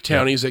Mud Creek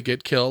Townies that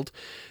get killed.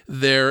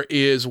 There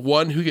is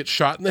one who gets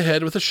shot in the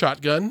head with a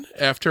shotgun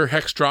after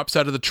Hex drops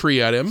out of the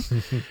tree at him.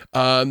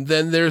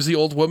 Then there's the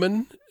old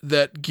woman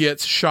that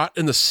gets shot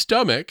in the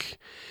stomach,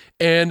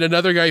 and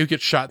another guy who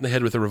gets shot in the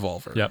head with a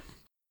revolver. Yep.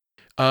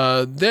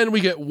 Then we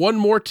get one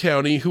more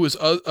townie who was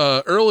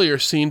earlier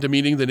seen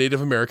demeaning the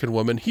Native American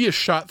woman. He is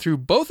shot through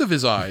both of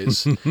his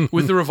eyes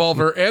with the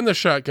revolver and the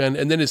shotgun,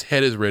 and then his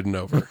head is ridden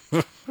over.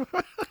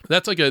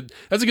 That's a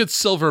good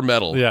silver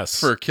medal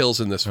for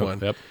kills in this one.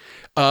 Yep.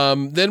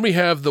 Then we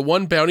have the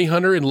one bounty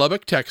hunter in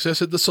Lubbock,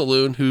 Texas, at the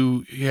saloon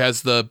who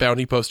has the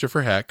bounty poster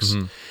for Hex.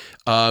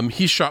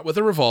 He's shot with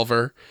a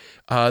revolver.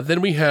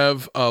 Then we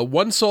have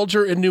one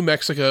soldier in New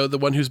Mexico, the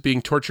one who's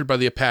being tortured by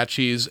the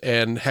Apaches,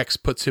 and Hex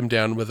puts him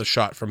down with a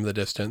shot from the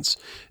distance.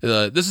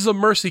 This is a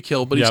mercy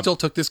kill, but he still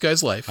took this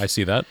guy's life. I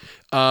see that.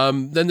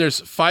 Then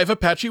there's 5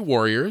 Apache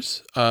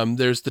warriors.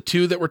 There's the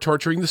 2 that were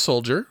torturing the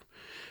soldier.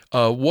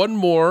 One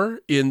more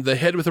in the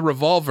head with a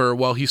revolver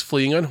while he's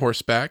fleeing on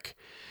horseback.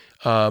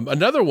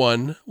 Another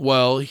one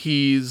while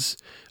he's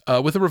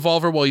with a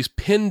revolver while he's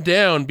pinned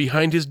down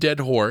behind his dead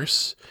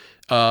horse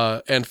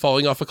and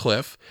falling off a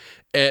cliff.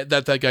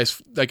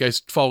 That guy's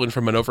fallen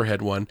from an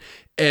overhead one.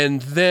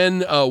 And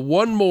then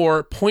one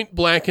more point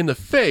blank in the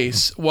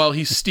face while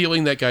he's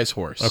stealing that guy's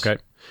horse. Okay.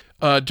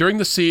 During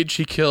the siege,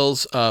 he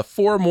kills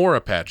 4 more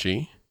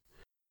Apache.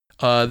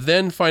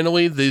 Then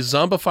finally, the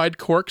zombified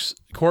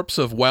corpse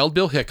of Wild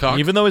Bill Hickok.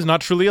 Even though he's not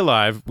truly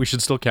alive, we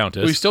should still count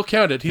it. We still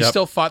count it. He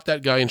still fought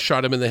that guy and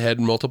shot him in the head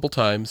multiple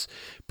times,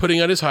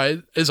 putting out his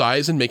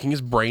eyes and making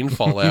his brain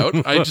fall out.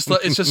 It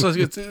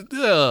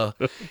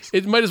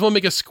might as well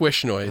make a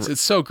squish noise. It's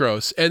so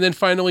gross. And then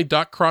finally,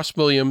 Doc Cross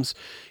Williams,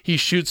 he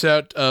shoots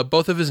out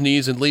both of his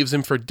knees and leaves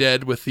him for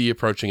dead with the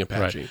approaching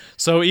Apache. Right.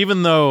 So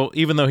even though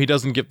he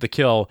doesn't get the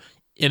kill,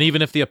 and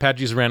even if the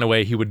Apaches ran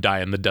away, he would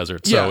die in the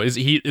desert. So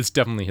it's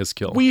definitely his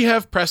kill. We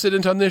have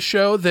precedent on this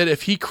show that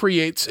if he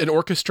creates and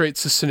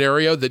orchestrates a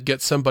scenario that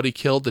gets somebody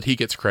killed, that he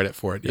gets credit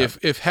for it. Yeah.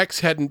 If Hex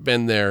hadn't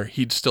been there,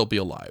 he'd still be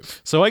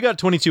alive. So I got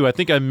 22. I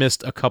think I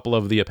missed a couple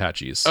of the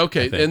Apaches.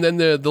 Okay, and then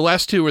the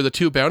last 2 were the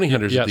 2 bounty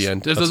hunters at the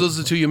end. Are those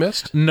the 2 you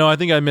missed? No, I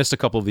think I missed a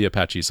couple of the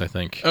Apaches, I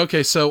think.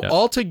 Okay, so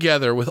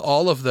altogether with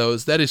all of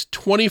those, that is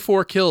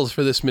 24 kills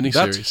for this miniseries.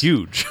 That's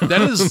huge.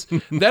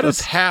 That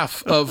is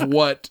half of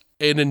what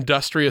an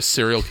industrious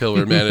serial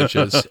killer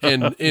manages.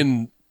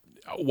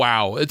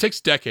 Wow, it takes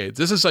decades.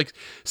 This is like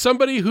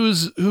somebody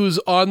who's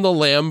on the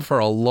lam for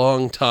a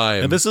long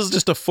time. And this is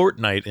just a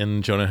fortnight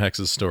in Jonah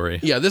Hex's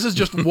story. Yeah, this is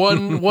just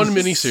one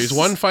miniseries,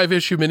 one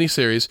 5-issue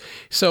miniseries.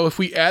 So if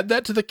we add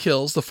that to the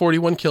kills, the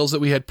 41 kills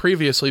that we had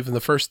previously from the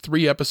first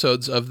 3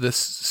 episodes of this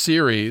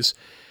series,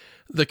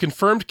 the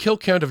confirmed kill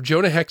count of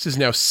Jonah Hex is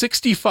now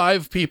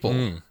 65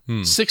 people.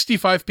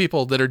 65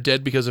 people that are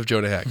dead because of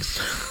Jonah Hex.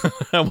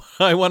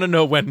 I want to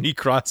know when he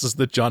crosses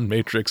the John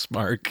Matrix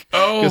mark.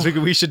 Oh,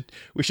 because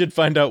we should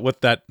find out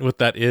what that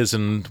is.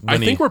 And I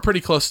think we're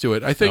pretty close to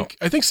it. I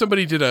think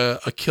somebody did a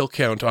kill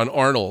count on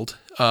Arnold.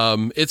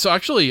 It's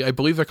actually, I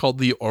believe they're called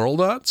the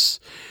Oralnauts.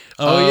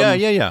 Oh,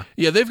 yeah.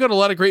 Yeah, they've got a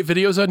lot of great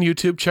videos on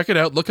YouTube. Check it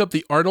out. Look up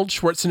the Arnold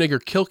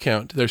Schwarzenegger kill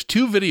count. There's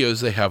 2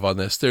 videos they have on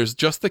this. There's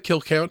just the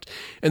kill count,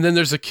 and then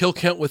there's a kill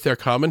count with their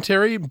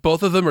commentary.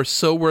 Both of them are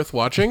so worth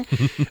watching.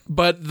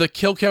 But the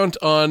kill count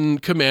on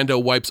Commando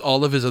wipes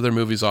all of his other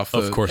movies off.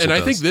 Of course, and it I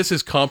does. think this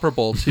is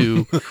comparable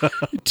to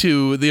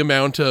the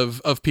amount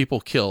of people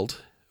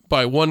killed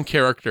by one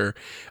character.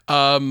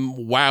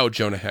 Wow,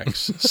 Jonah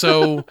Hex.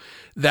 So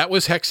that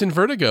was Hex and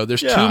Vertigo.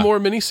 There's 2 more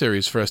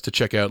miniseries for us to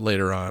check out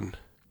later on.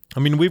 I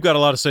mean, we've got a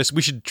lot of space.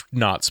 We should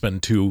not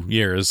spend 2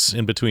 years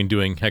in between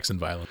doing Hex and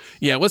Violence.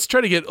 Yeah, let's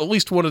try to get at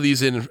least one of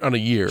these in on a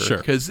year. Sure.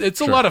 Because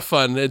it's a lot of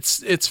fun.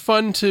 It's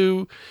fun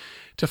to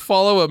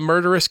follow a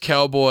murderous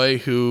cowboy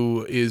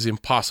who is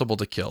impossible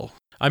to kill.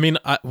 I mean,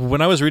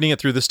 when I was reading it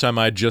through this time,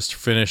 I just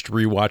finished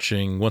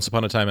rewatching Once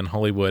Upon a Time in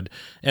Hollywood,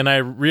 and I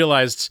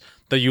realized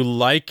that you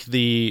like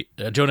the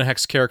Jonah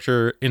Hex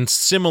character in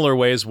similar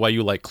ways why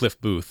you like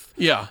Cliff Booth.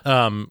 Yeah.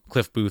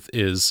 Cliff Booth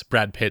is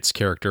Brad Pitt's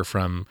character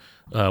from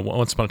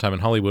Once Upon a Time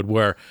in Hollywood,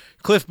 where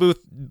Cliff Booth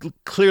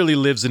clearly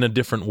lives in a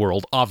different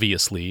world,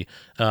 obviously.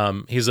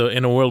 He's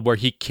in a world where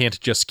he can't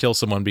just kill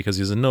someone because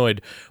he's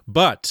annoyed,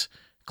 but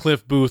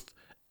Cliff Booth,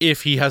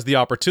 if he has the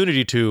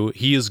opportunity to,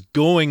 he is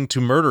going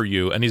to murder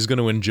you, and he's going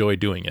to enjoy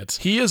doing it.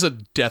 He is a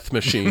death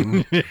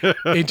machine.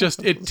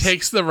 It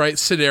takes the right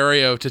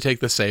scenario to take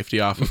the safety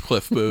off of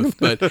Cliff Booth.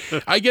 But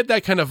I get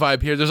that kind of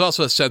vibe here. There's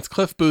also a sense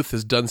Cliff Booth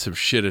has done some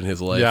shit in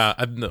his life.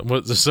 Yeah,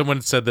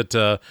 someone said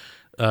that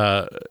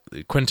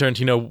Quentin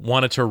Tarantino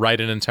wanted to write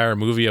an entire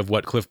movie of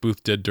what Cliff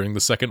Booth did during the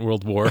Second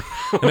World War,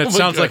 and it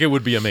sounds like it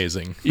would be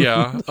amazing.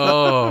 Yeah.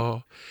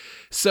 Oh.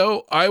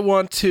 So I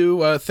want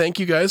to thank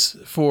you guys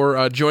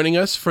for joining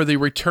us for the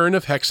return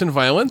of Hex and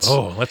Violence.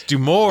 Oh, let's do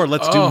more.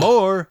 Let's do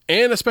more.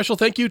 And a special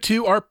thank you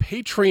to our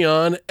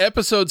Patreon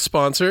episode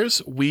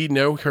sponsors. We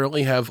now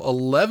currently have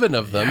 11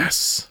 of them.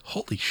 Yes.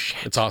 Holy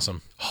shit. It's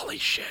awesome. Holy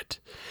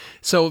shit.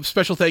 So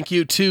special thank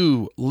you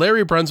to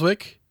Larry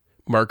Brunswick,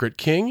 Margaret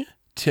King,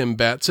 Tim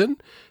Batson,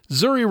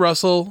 Zuri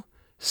Russell,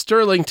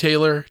 Sterling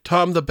Taylor,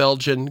 Tom the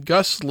Belgian,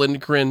 Gus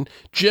Lindgren,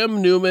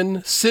 Jim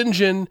Newman,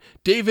 Sinjin,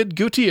 David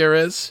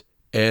Gutierrez,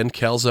 and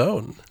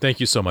Calzone. Thank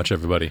you so much,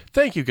 everybody.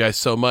 Thank you guys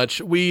so much.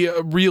 We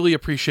really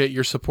appreciate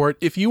your support.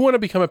 If you want to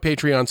become a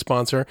Patreon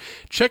sponsor,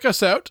 check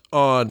us out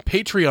on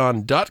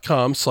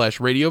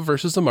patreon.com/Radio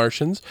versus the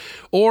Martians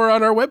or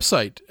on our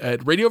website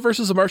at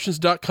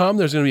radioversusthemartians.com.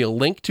 There's going to be a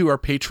link to our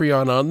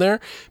Patreon on there.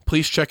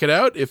 Please check it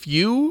out. If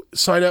you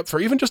sign up for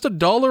even just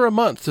 $1 a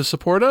month to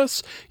support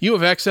us, you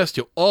have access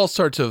to all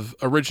sorts of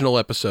original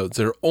episodes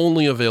that are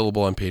only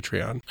available on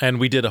Patreon. And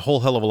we did a whole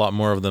hell of a lot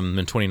more of them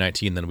in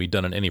 2019 than we'd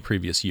done in any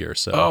previous year.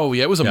 So. Oh,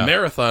 yeah, it was a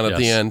marathon at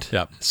the end.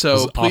 Yeah.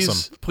 So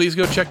please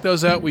go check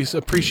those out. We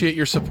appreciate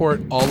your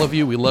support, all of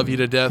you. We love you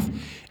to death.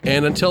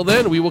 And until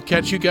then, we will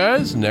catch you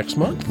guys next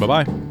month.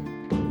 Bye-bye.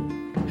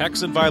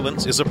 Hex and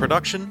Violence is a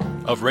production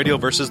of Radio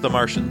vs. the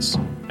Martians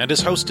and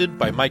is hosted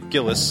by Mike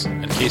Gillis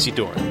and Casey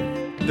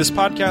Dorn. This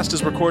podcast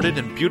is recorded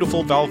in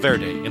beautiful Val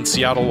Verde in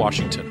Seattle,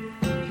 Washington.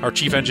 Our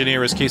chief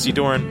engineer is Casey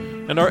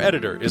Dorn, and our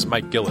editor is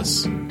Mike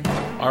Gillis.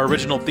 Our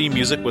original theme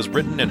music was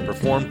written and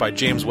performed by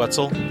James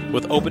Wetzel,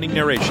 with opening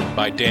narration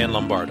by Dan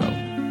Lombardo.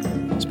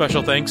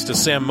 Special thanks to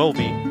Sam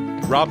Mulvey,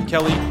 Rob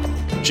Kelly,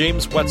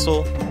 James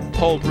Wetzel,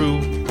 Paul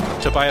Rue,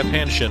 Tobiah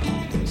Panshin,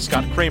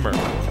 Scott Kramer,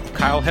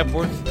 Kyle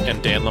Hepworth,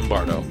 and Dan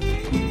Lombardo.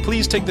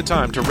 Please take the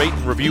time to rate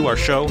and review our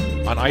show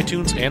on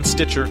iTunes and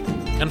Stitcher,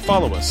 and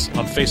follow us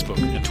on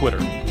Facebook and Twitter.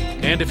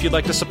 And if you'd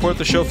like to support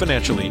the show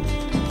financially,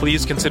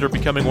 please consider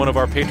becoming one of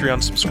our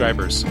Patreon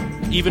subscribers.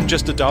 Even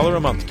just $1 a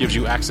month gives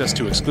you access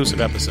to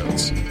exclusive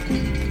episodes.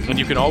 And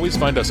you can always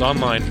find us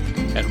online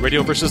at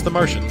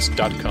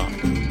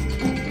radioversusthemartians.com.